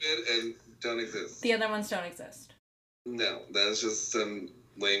stupid and don't exist. The other ones don't exist. No, that's just some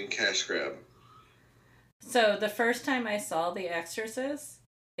lame cash grab. So, the first time I saw The Exorcist,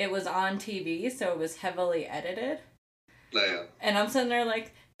 it was on TV, so it was heavily edited. Oh, yeah. And I'm sitting there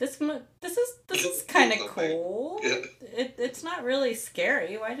like, this is kind of cool. Yeah. It's not really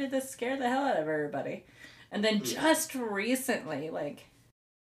scary. Why did this scare the hell out of everybody? And then just recently, like,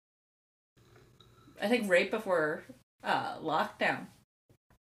 I think right before lockdown,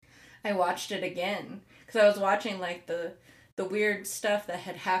 I watched it again. Because I was watching, like, the weird stuff that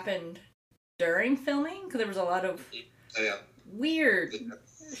had happened during filming. Because there was a lot of weird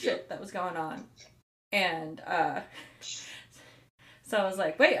shit that was going on. And, so I was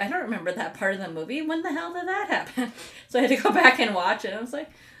like, wait, I don't remember that part of the movie. When the hell did that happen? So I had to go back and watch it. I was like,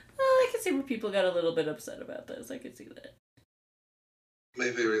 oh, I can see where people got a little bit upset about this. I could see that.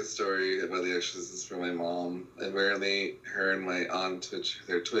 My favorite story about The Exorcist is from my mom. Apparently, her and my aunt, which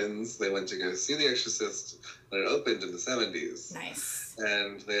they're twins, they went to go see The Exorcist when it opened in the 70s. Nice.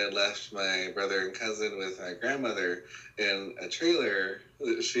 And they had left my brother and cousin with my grandmother in a trailer.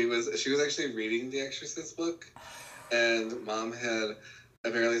 She was actually reading The Exorcist book. And Mom had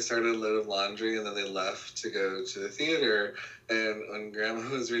apparently started a load of laundry, and then they left to go to the theater. And when Grandma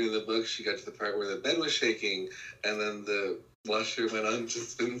was reading the book, she got to the part where the bed was shaking, and then the washer went on to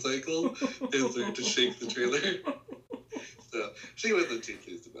spin cycle and started to shake the trailer. So she wasn't too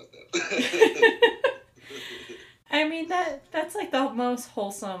pleased about that. I mean, that's like the most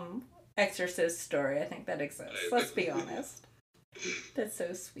wholesome Exorcist story I think that exists. Let's be honest. That's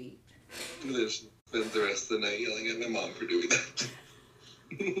so sweet. She spent the rest of the night yelling at my mom for doing that.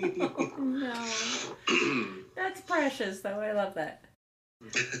 Oh, no. That's precious, though. I love that.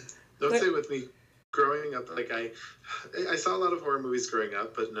 Don't say with me, growing up, like I saw a lot of horror movies growing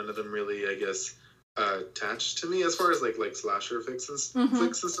up, but none of them really, I guess, attached to me as far as like slasher flicks and stuff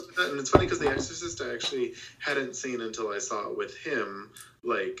like that. And it's funny because The Exorcist I actually hadn't seen until I saw it with him,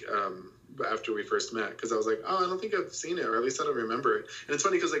 like after we first met, because I was like, oh, I don't think I've seen it, or at least I don't remember it. And it's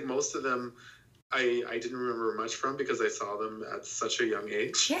funny because like most of them I didn't remember much from because I saw them at such a young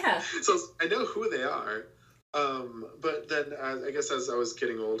age. Yeah. So I know who they are, But then I guess as I was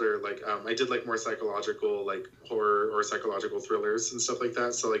getting older, like I did like more psychological, like horror or psychological thrillers and stuff like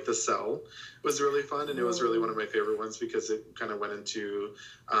that. So like The Cell was really fun, and it was really one of my favorite ones because it kind of went into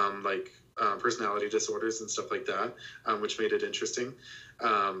personality disorders and stuff like that, which made it interesting.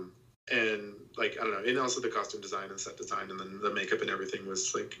 And like I don't know, and also the costume design and set design and then the makeup and everything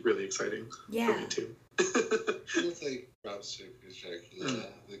was like really exciting for me too. It's like Rob Stoker's Dracula.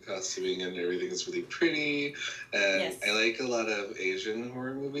 The costuming and everything is really pretty, and I like a lot of Asian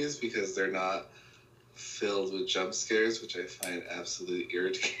horror movies because they're not filled with jump scares, which I find absolutely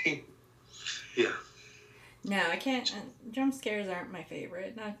irritating. Yeah. No, I can't. Jump scares aren't my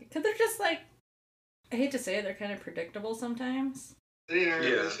favorite. Because they're just like, I hate to say it, they're kind of predictable sometimes. They are.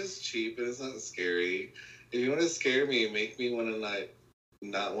 Yeah. It's just cheap and it's not scary. If you want to scare me, make me want to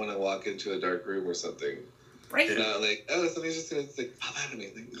not want to walk into a dark room or something. Right. Not like, oh, something's just going to like pop out of me.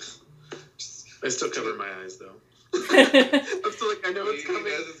 Like, I still cover my eyes though. I'm still like, I know it's coming. He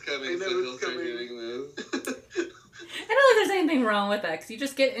knows it's coming, so he'll start doing this. I don't think there's anything wrong with that because you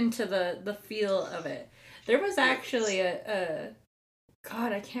just get into the feel of it. There was actually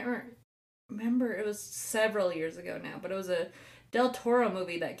God, I can't remember. It was several years ago now, but it was a Del Toro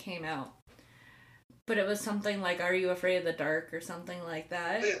movie that came out. But it was something like Are You Afraid of the Dark or something like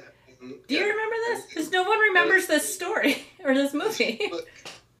that. Yeah. Do you remember this? Because no one remembers this story or this movie.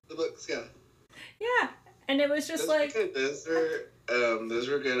 The books, yeah. Yeah, and it was just like... Those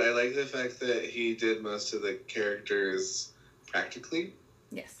were good. I like the fact that he did most of the characters practically.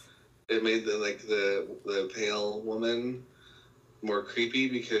 Yes. It made the pale woman more creepy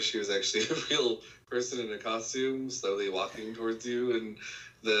because she was actually a real person in a costume slowly walking towards you, and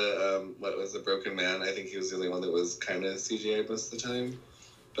the broken man, I think he was the only one that was kind of CGI most of the time,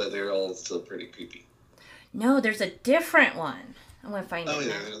 but they're all still pretty creepy. No, there's a different one. I'm gonna find it. Oh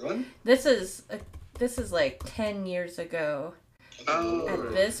yeah, there's one. This is like 10 years ago. Oh.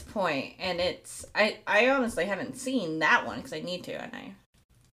 At this point, and it's I honestly haven't seen that one because I need to, and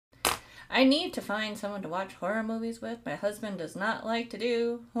I need to find someone to watch horror movies with. My husband does not like to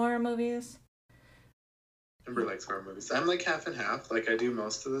do horror movies. Amber likes horror movies. I'm like half and half. Like I do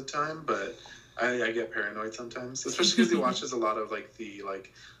most of the time, but I get paranoid sometimes, especially because he watches a lot of like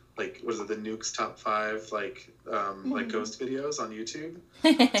what is it, the Nukes Top 5 like ghost videos on YouTube.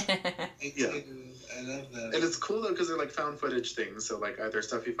 Yeah, I love that. And it's cool though because they're like found footage things. So like either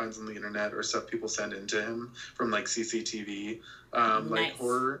stuff he finds on the internet or stuff people send in to him from like CCTV, like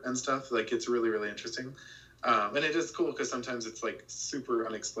horror and stuff. Like it's really really interesting. And it is cool because sometimes it's like super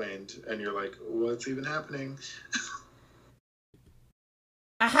unexplained and you're like, what's even happening?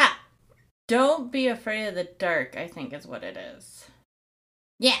 Aha! Don't Be Afraid of the Dark, I think is what it is.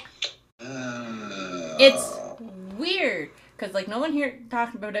 Yeah. It's weird because like no one here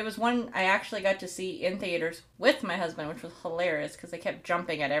talked about it. It was one I actually got to see in theaters with my husband, which was hilarious because they kept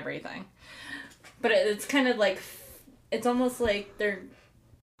jumping at everything. But it's kind of like, it's almost like they're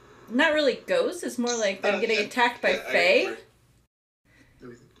not really ghosts. It's more like they're getting attacked by fae.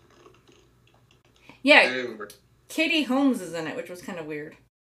 Yeah, Katie Holmes is in it, which was kind of weird.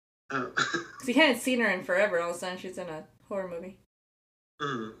 Because you hadn't seen her in forever. All of a sudden, she's in a horror movie.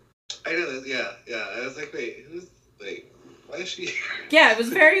 Mm. I know that. Yeah. I was like, why is she here? Yeah, it was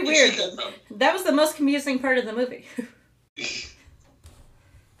very weird. That was the most confusing part of the movie.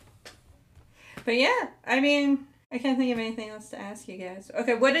 But yeah, I mean, I can't think of anything else to ask you guys.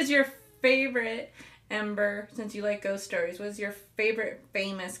 Okay, what is your favorite, Ember, since you like ghost stories, what is your favorite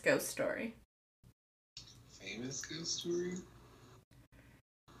famous ghost story? Famous ghost story?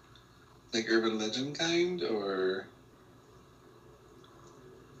 Like urban legend kind, or?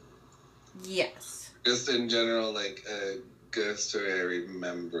 Yes. Just in general, like a ghost story I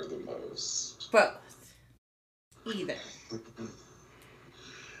remember the most. Both. Either.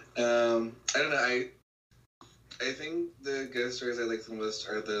 I don't know. I think the ghost stories I like the most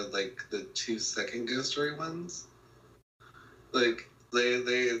are the 2-second ghost story ones. Like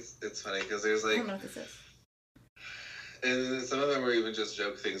it's funny because there's like. I don't know what this is. And some of them are even just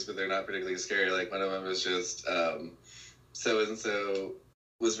joke things, but they're not particularly scary. Like one of them is just so and so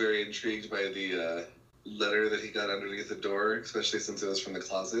was very intrigued by the letter that he got underneath the door, especially since it was from the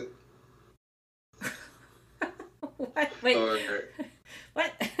closet. What? Wait.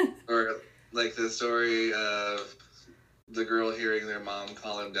 What? Or like the story of the girl hearing their mom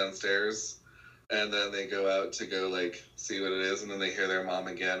call him downstairs, and then they go out to go like see what it is, and then they hear their mom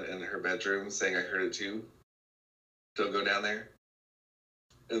again in her bedroom saying, "I heard it too. Don't go down there."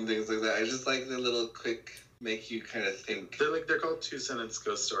 And things like that. I just like the little quick make you kind of think. They're called 2-sentence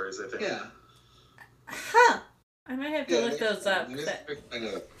ghost stories, I think. Yeah. Huh. I might have to look those up. I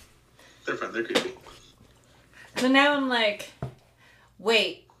know. They're fun. They're creepy. So now I'm like,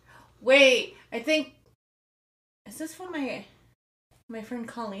 wait, I think, is this what my friend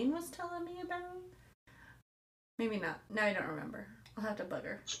Colleen was telling me about? Maybe not. Now I don't remember. I'll have to bug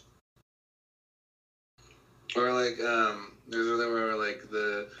her. Or like, there's another where like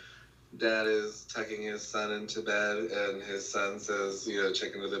the dad is tucking his son into bed, and his son says,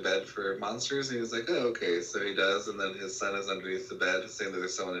 check into the bed for monsters, and he's like, oh, okay, so he does, and then his son is underneath the bed saying that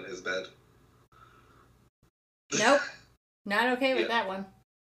there's someone in his bed. Nope. Not okay with that one.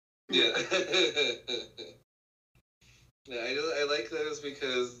 Yeah. Yeah, I like those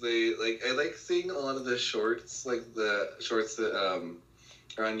because I like seeing a lot of the shorts, like the shorts that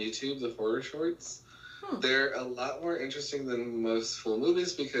are on YouTube, the horror shorts. They're a lot more interesting than most full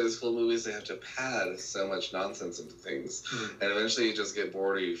movies because full movies, they have to pad so much nonsense into things. And eventually you just get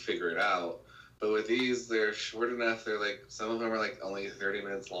bored or you figure it out. But with these, they're short enough. They're like, some of them are like only 30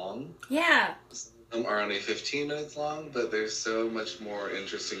 minutes long. Yeah. Some of them are only 15 minutes long, but they're so much more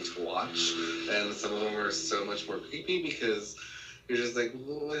interesting to watch. And some of them are so much more creepy because you're just like,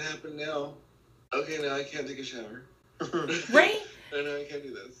 well, what happened now? Okay, now I can't take a shower. Right? I know I can't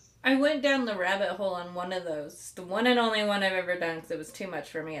do this. I went down the rabbit hole on one of those. The one and only one I've ever done because it was too much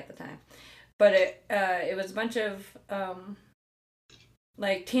for me at the time. But it was a bunch of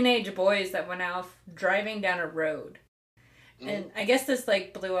like teenage boys that went out driving down a road. And I guess this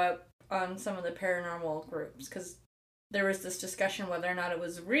like blew up on some of the paranormal groups because there was this discussion whether or not it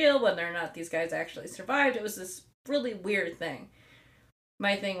was real, whether or not these guys actually survived. It was this really weird thing.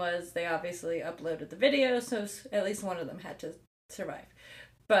 My thing was they obviously uploaded the video, so at least one of them had to survive.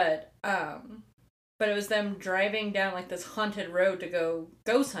 But it was them driving down like this haunted road to go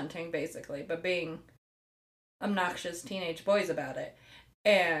ghost hunting, basically, but being obnoxious teenage boys about it.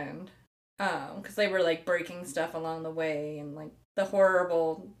 And because they were like breaking stuff along the way and like the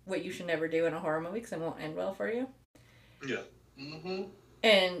horrible what you should never do in a horror movie because it won't end well for you. Yeah. Mm-hmm.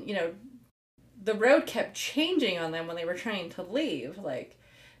 And the road kept changing on them when they were trying to leave. Like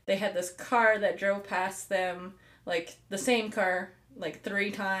they had this car that drove past them, like the same car, like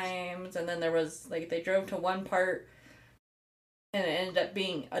 3 times, and then there was like they drove to one part and it ended up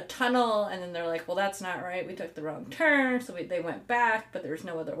being a tunnel, and then they're like, well, that's not right, we took the wrong turn, so they went back, but there was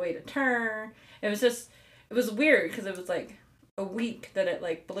no other way to turn. It was weird because it was like a week that it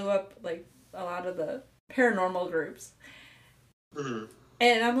like blew up like a lot of the paranormal groups. And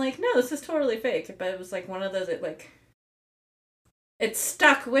I'm like, no, this is totally fake, but it was like one of those it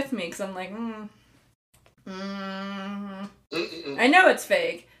stuck with me because I'm like I know it's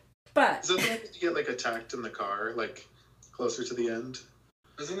fake, but... So then you get, like, attacked in the car, like, closer to the end?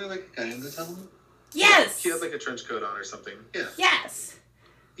 Isn't there, like, a guy in the tunnel? Yes! He had, like, a trench coat on or something. Yeah. Yes!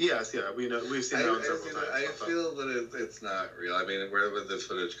 Yes, yeah, we've seen it on several times. I feel that it's not real. I mean, where would the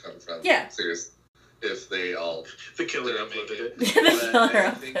footage come from? Yeah. Seriously. If they all... The killer uploaded it. The killer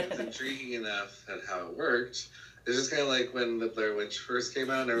I think it's intriguing enough at how it worked. It's just kind of like when the Blair Witch first came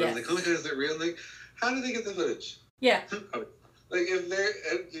out, and everyone's like, oh my god, is it real? Like, how did they get the footage? Yeah. Like,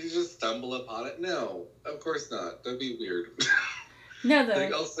 if you just stumble upon it? No, of course not. That'd be weird. No, though.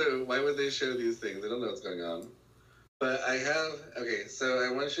 Like, also, why would they show these things? They don't know what's going on. But so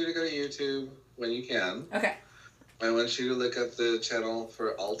I want you to go to YouTube when you can. Okay. I want you to look up the channel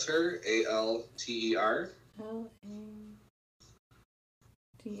for Alter, Alter. Altar.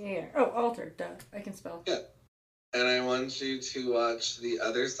 Oh, Alter, duh. I can spell. Yeah. And I want you to watch The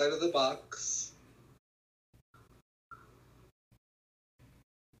Other Side of the Box.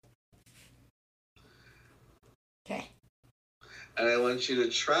 Okay. And I want you to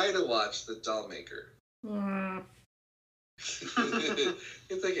try to watch The Doll Maker.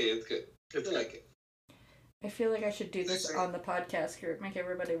 It's okay, it's good. It's like it. I feel like I should do this on the podcast here. Make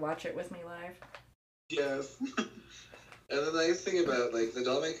everybody watch it with me live. Yes. And the nice thing about, like, The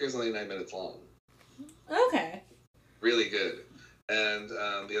Doll Maker is only 9 minutes long. Okay. Really good. And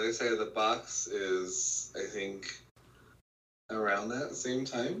The Other Side of the Box is, I think, around that same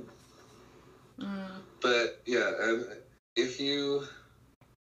time. But, yeah, and if you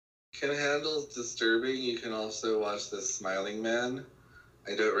can handle disturbing, you can also watch The Smiling Man.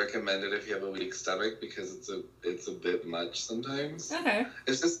 I don't recommend it if you have a weak stomach because it's a bit much sometimes. Okay.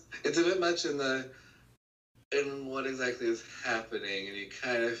 It's a bit much in what exactly is happening, and you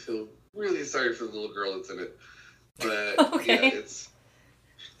kind of feel really sorry for the little girl that's in it. But okay. Yeah, it's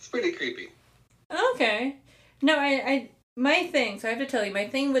pretty creepy. Okay. No, my thing, so I have to tell you, my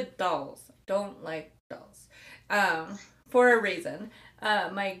thing with dolls, I don't like dolls. For a reason.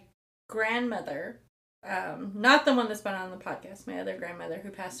 My grandmother, not the one that's been on the podcast, my other grandmother who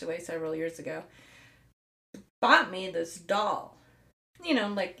passed away several years ago, bought me this doll. you know,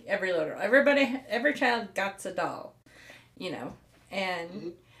 like every child got a doll, you know,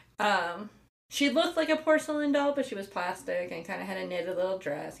 and she looked like a porcelain doll, but she was plastic and kind of had a knitted little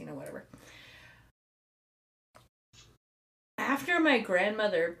dress, you know, whatever. After my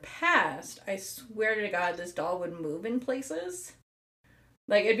grandmother passed, I swear to God, this doll would move in places.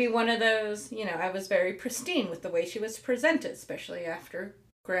 Like, it'd be one of those, you know, I was very pristine with the way she was presented, especially after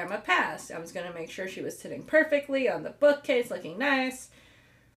Grandma passed. I was going to make sure she was sitting perfectly on the bookcase, looking nice.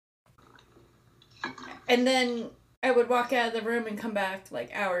 And then I would walk out of the room and come back,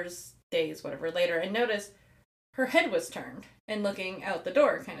 like, hours, days, whatever, later, and notice her head was turned and looking out the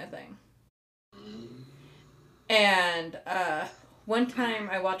door, kind of thing. And one time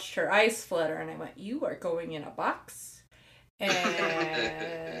I watched her eyes flutter, and I went, "You are going in a box?"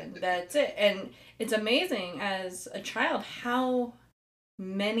 And that's it. And it's amazing as a child how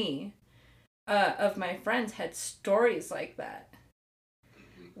many of my friends had stories like that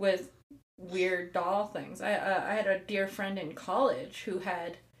with weird doll things. I had a dear friend in college who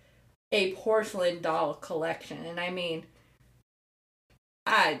had a porcelain doll collection, and I mean,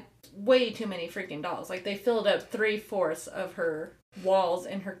 way too many freaking dolls. Like, they filled up 3/4 of her walls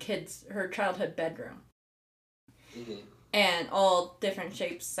in her childhood bedroom. Mm-hmm. And all different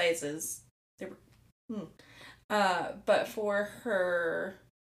shapes, sizes. They were, but for her,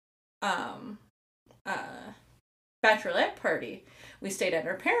 bachelorette party, we stayed at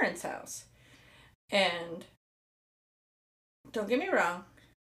her parents' house. And don't get me wrong,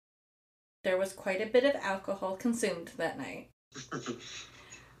 there was quite a bit of alcohol consumed that night.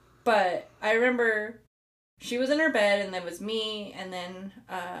 But I remember she was in her bed, and there was me, and then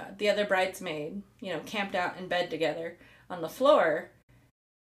the other bridesmaid, you know, camped out in bed together on the floor.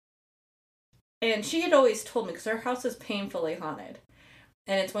 And she had always told me, because her house is painfully haunted.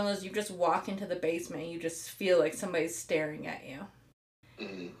 And it's one of those, you just walk into the basement, and you just feel like somebody's staring at you.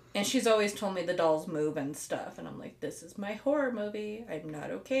 Mm-hmm. And she's always told me the dolls move and stuff. And I'm like, this is my horror movie. I'm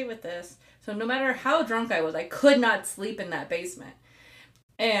not okay with this. So no matter how drunk I was, I could not sleep in that basement.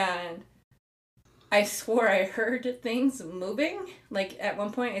 And I swore I heard things moving. Like, at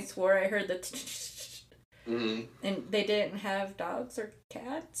one point, I swore I heard the mm-hmm. And they didn't have dogs or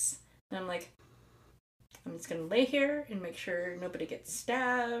cats. And I'm like, I'm just going to lay here and make sure nobody gets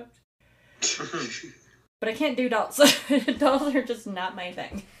stabbed. But I can't do dolls. Dolls are just not my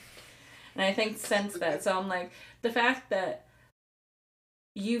thing. And I think since that, so I'm like, the fact that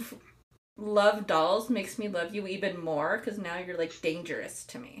you love dolls makes me love you even more, because now you're, like, dangerous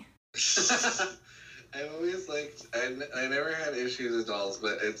to me. I've always liked, I never had issues with dolls,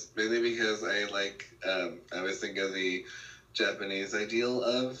 but it's mainly because I always think of the Japanese ideal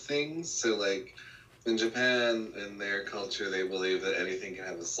of things. So, like, in Japan, in their culture, they believe that anything can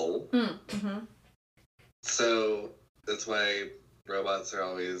have a soul. Mm-hmm. So that's why robots are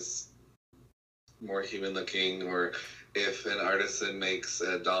always more human-looking, or if an artisan makes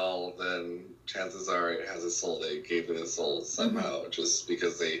a doll, then chances are it has a soul. They gave it a soul somehow, mm-hmm. just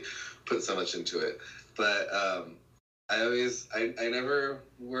because they put so much into it. But I never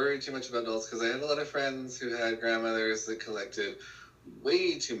worried too much about dolls, because I had a lot of friends who had grandmothers that collected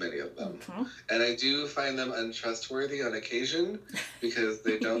way too many of them. Mm-hmm. And I do find them untrustworthy on occasion, because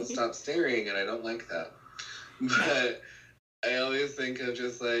they don't stop staring, and I don't like that. But I always think of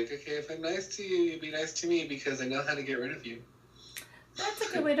just like, okay, if I'm nice to you, you be nice to me, because I know how to get rid of you. That's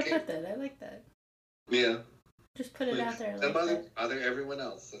a good way to put that. I like that. Yeah. Just put it out there. Like bother everyone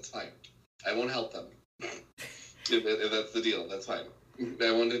else. That's fine. I won't help them. if that's the deal, that's fine.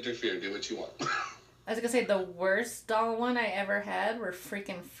 I won't interfere. Do what you want. I was going to say, the worst doll one I ever had were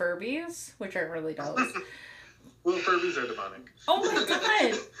freaking Furbies, which aren't really dolls. Well, Furbies are demonic. Oh my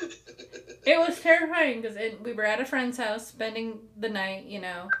God! It was terrifying, because we were at a friend's house spending the night, you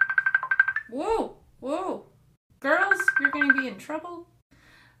know. Whoa! Girls, you're going to be in trouble.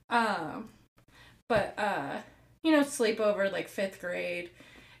 But, you know, sleepover, like 5th grade.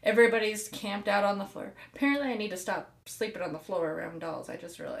 Everybody's camped out on the floor. Apparently I need to stop sleeping on the floor around dolls. I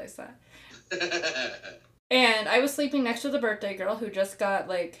just realized that. And I was sleeping next to the birthday girl who just got,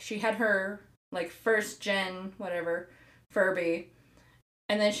 like, she had her, like, first gen, whatever, Furby.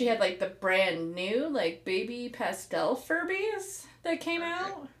 And then she had, like, the brand new, like, baby pastel Furbies that came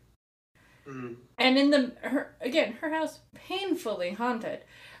out. Mm-hmm. And in her house, painfully haunted.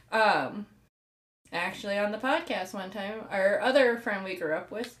 Actually, on the podcast one time, our other friend we grew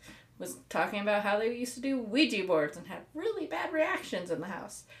up with was talking about how they used to do Ouija boards and had really bad reactions in the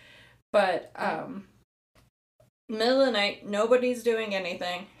house. But, middle of the night, nobody's doing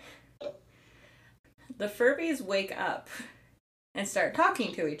anything. The Furbies wake up and start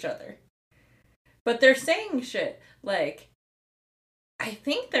talking to each other. But they're saying shit like, I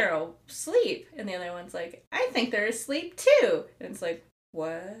think they're asleep. And the other one's like, I think they're asleep too. And it's like,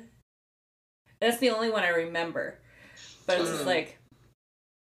 what? That's the only one I remember. But it's just like,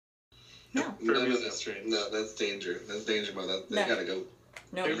 no. No, that's danger. That's danger mode. They gotta go.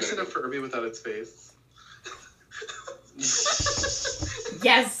 No. Have you ever seen a Furby without its face?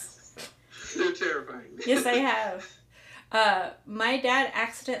 Yes. They're terrifying. Yes, I have. My dad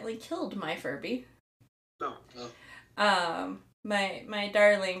accidentally killed my Furby. No. Oh. My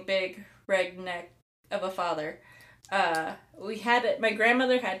darling big redneck of a father. My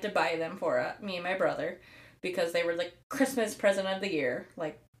grandmother had to buy them for me and my brother because they were like Christmas present of the year.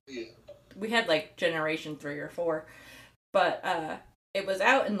 Like, yeah. We had like generation 3 or 4, but it was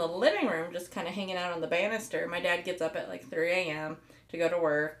out in the living room, just kind of hanging out on the banister. My dad gets up at like 3 a.m. to go to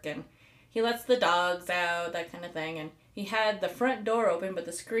work, and he lets the dogs out, that kind of thing. And he had the front door open, but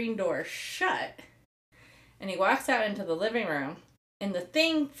the screen door shut. And he walks out into the living room, and the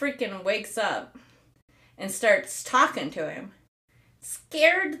thing freaking wakes up and starts talking to him.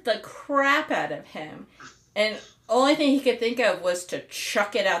 Scared the crap out of him. And only thing he could think of was to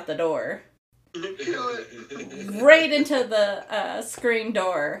chuck it out the door. Right into the screen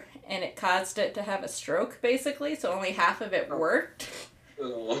door. And it caused it to have a stroke, basically. So only half of it worked.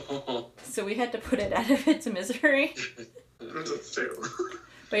 Oh. So we had to put it out of its misery. That's terrible.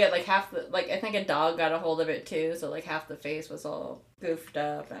 But yeah, like half the, like, I think a dog got a hold of it too, so like half the face was all goofed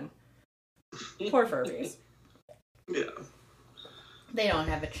up, and poor Furbies. Yeah. They don't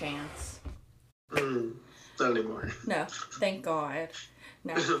have a chance. Not anymore. No, thank God.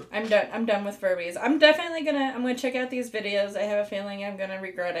 No, I'm done. I'm done with Furbies. I'm definitely gonna check out these videos. I have a feeling I'm gonna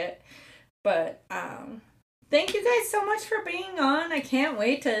regret it. But thank you guys so much for being on. I can't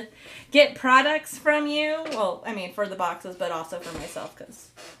wait to get products from you. Well, I mean, for the boxes, but also for myself,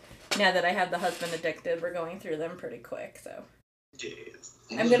 because now that I have the husband addicted, we're going through them pretty quick. So Yes.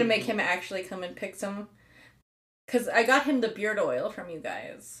 I'm going to make him actually come and pick some, because I got him the beard oil from you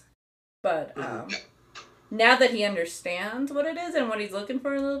guys. But now that he understands what it is and what he's looking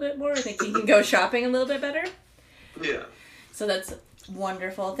for a little bit more, I think he can go shopping a little bit better. Yeah. So that's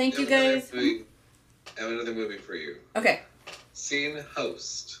wonderful. Thank you guys. I have another movie for you. Okay. Scene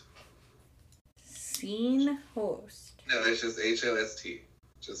Host. Scene Host. No, it's just H-O-S-T.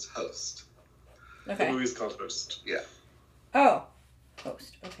 Just Host. Okay. The movie's called Host. Yeah. Oh.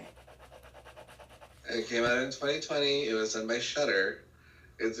 Host. Okay. It came out in 2020. It was done by Shudder.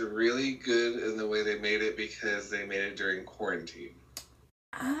 It's really good in the way they made it because they made it during quarantine.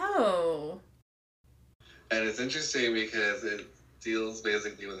 Oh. And it's interesting because it deals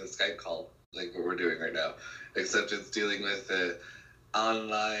basically with a Skype call, like what we're doing right now, except it's dealing with the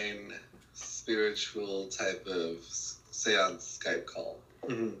online spiritual type of seance Skype call.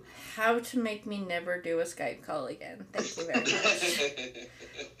 Mm-hmm. How to make me never do a Skype call again. Thank you very much.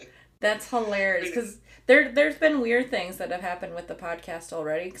 That's hilarious, because there's been weird things that have happened with the podcast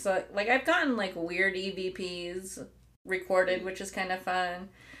already. Because I've gotten like weird EVPs recorded, which is kind of fun.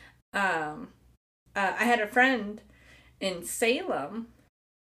 I had a friend in Salem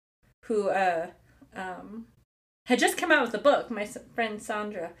who had just come out with a book. My friend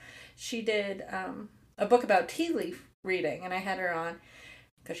Sandra, she did a book about tea leaf reading, and I had her on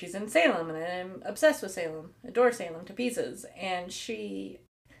because she's in Salem, and I'm obsessed with Salem, adore Salem to pieces. And she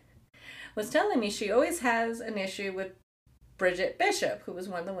was telling me she always has an issue with Bridget Bishop, who was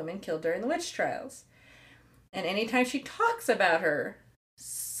one of the women killed during the witch trials. And anytime she talks about her,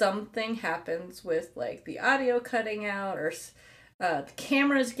 something happens with like the audio cutting out, or the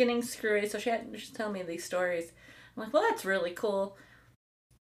camera's getting screwy. So she's telling me these stories. I'm like, well, that's really cool.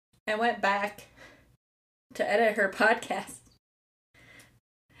 I went back to edit her podcast,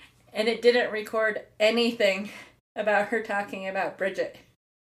 and it didn't record anything about her talking about Bridget.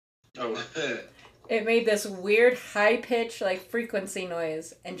 Oh. It made this weird high-pitched like frequency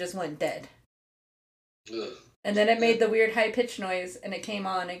noise and just went dead. Ugh. And then it made the weird high-pitched noise, and it came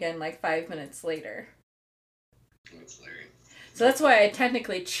on again like 5 minutes later. That's hilarious. So that's why I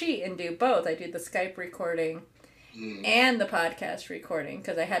technically cheat and do both. I do the Skype recording and the podcast recording,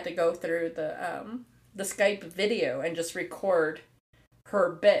 because I had to go through the Skype video and just record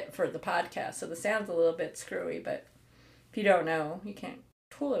her bit for the podcast. So the sound's a little bit screwy, but if you don't know, you can't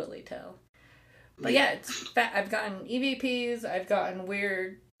totally tell. But yeah, I've gotten EVPs, I've gotten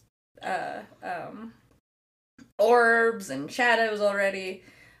weird orbs and shadows already.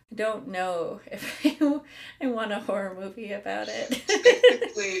 I don't know if I want a horror movie about it.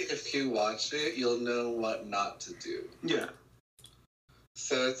 Technically, if you watch it, you'll know what not to do. Yeah.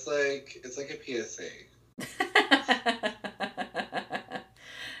 So it's like a PSA.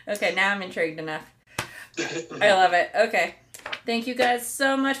 Okay, now I'm intrigued enough. I love it. Okay. Thank you guys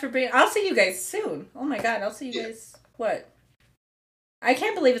so much for being... I'll see you guys soon. Oh my god, I'll see you guys... What? I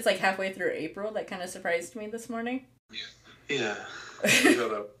can't believe it's like halfway through April. That kind of surprised me this morning. Yeah.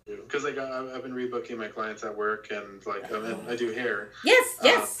 Because like I've been rebooking my clients at work, and like I do hair.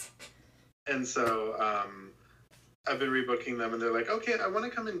 Yes. And so I've been rebooking them, and they're like, okay, I want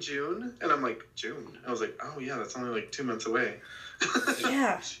to come in June, and I'm like, June? I was like, oh yeah, that's only like 2 months away.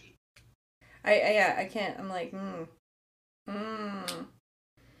 Yeah. I can't. I'm like,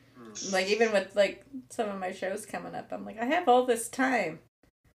 Like, even with, like, some of my shows coming up, I'm like, I have all this time.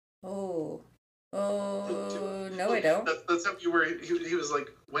 Oh, no, I don't. That's how you were. He was like,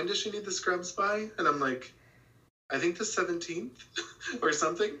 when does she need the scrubs by? And I'm like, I think the 17th or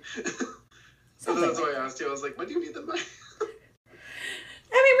something. So that's why I asked you. I was like, when do you need them by?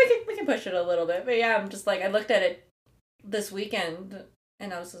 I mean, we can push it a little bit. But yeah, I'm just like, I looked at it this weekend,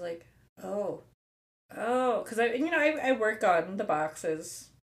 and I was just like, oh. Because I work on the boxes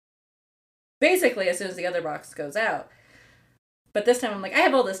basically as soon as the other box goes out. But this time I'm like, I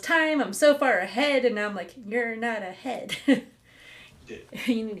have all this time, I'm so far ahead, and now I'm like, you're not ahead. Yeah.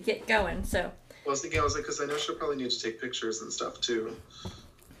 You need to get going, so. Well, I was thinking, because I know she'll probably need to take pictures and stuff too.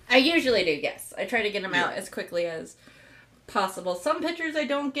 I usually do, yes. I try to get them out as quickly as possible. Some pictures I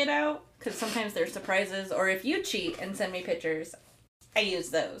don't get out, because sometimes they're surprises, or if you cheat and send me pictures, I use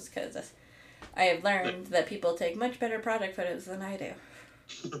those, because I have learned that people take much better product photos than I do.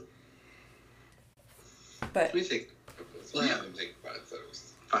 But We take photos. We'll have him take product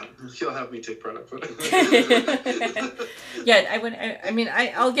photos. Fine. He'll have me take product photos.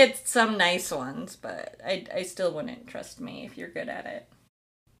 yeah, I'll get some nice ones, but I still wouldn't trust me if you're good at it.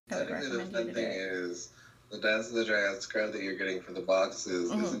 I would Technically, the recommend fun you to do thing it. is the Dance of the Dragon scrub that you're getting for the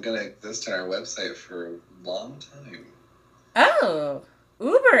boxes isn't going to exist on our website for a long time. Oh,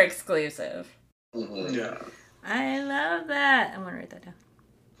 Uber exclusive. Mm-hmm. Yeah. I love that. I'm gonna write that down.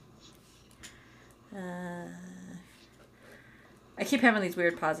 I keep having these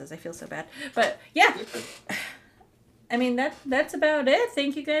weird pauses. I feel so bad. But yeah, I mean that's about it.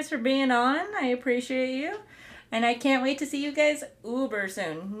 Thank you guys for being on. I appreciate you, and I can't wait to see you guys uber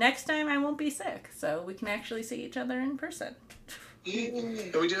soon. Next time I won't be sick, so we can actually see each other in person.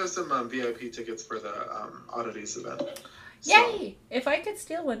 And we do have some VIP tickets for the Oddities event. So, Yay! If I could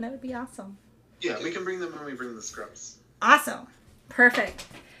steal one, that would be awesome. yeah, we can bring them when we bring the scrubs. Awesome. Perfect.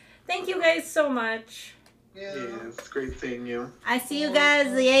 Thank you guys so much. Yeah. Yeah, it's great seeing you. I see you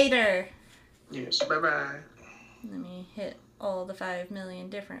guys later. Yes, bye-bye. Let me hit all the 5 million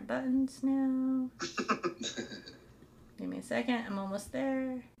different buttons now. Give me a second. I'm almost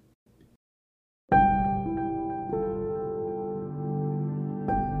there.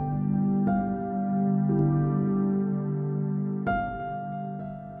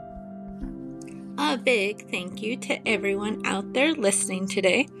 A big thank you to everyone out there listening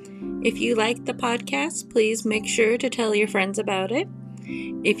today. If you like the podcast, please make sure to tell your friends about it.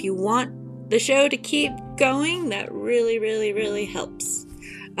 If you want the show to keep going, that really, really, really helps.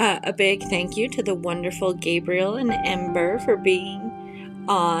 A big thank you to the wonderful Gabriel and Ember for being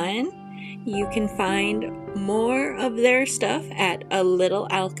on. You can find more of their stuff at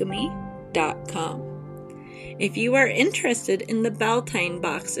alittlealchemy.com. If you are interested in the Baltine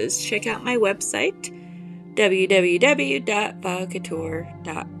boxes, check out my website,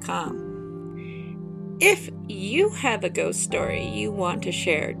 www.vaucouture.com. If you have a ghost story you want to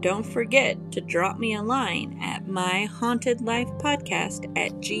share, don't forget to drop me a line at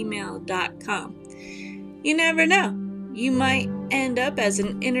myhauntedlifepodcast@gmail.com. You never know, you might end up as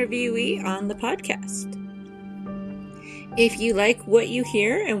an interviewee on the podcast. If you like what you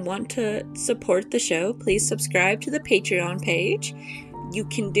hear and want to support the show, please subscribe to the Patreon page. You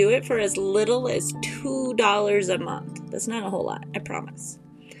can do it for as little as $2 a month. That's not a whole lot, I promise.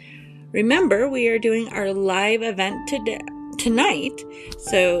 Remember, we are doing our live event tonight,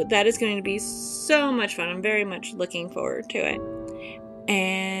 so that is going to be so much fun. I'm very much looking forward to it.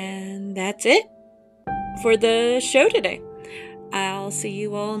 And that's it for the show today. I'll see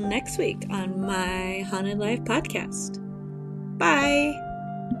you all next week on my Haunted Life podcast. Bye!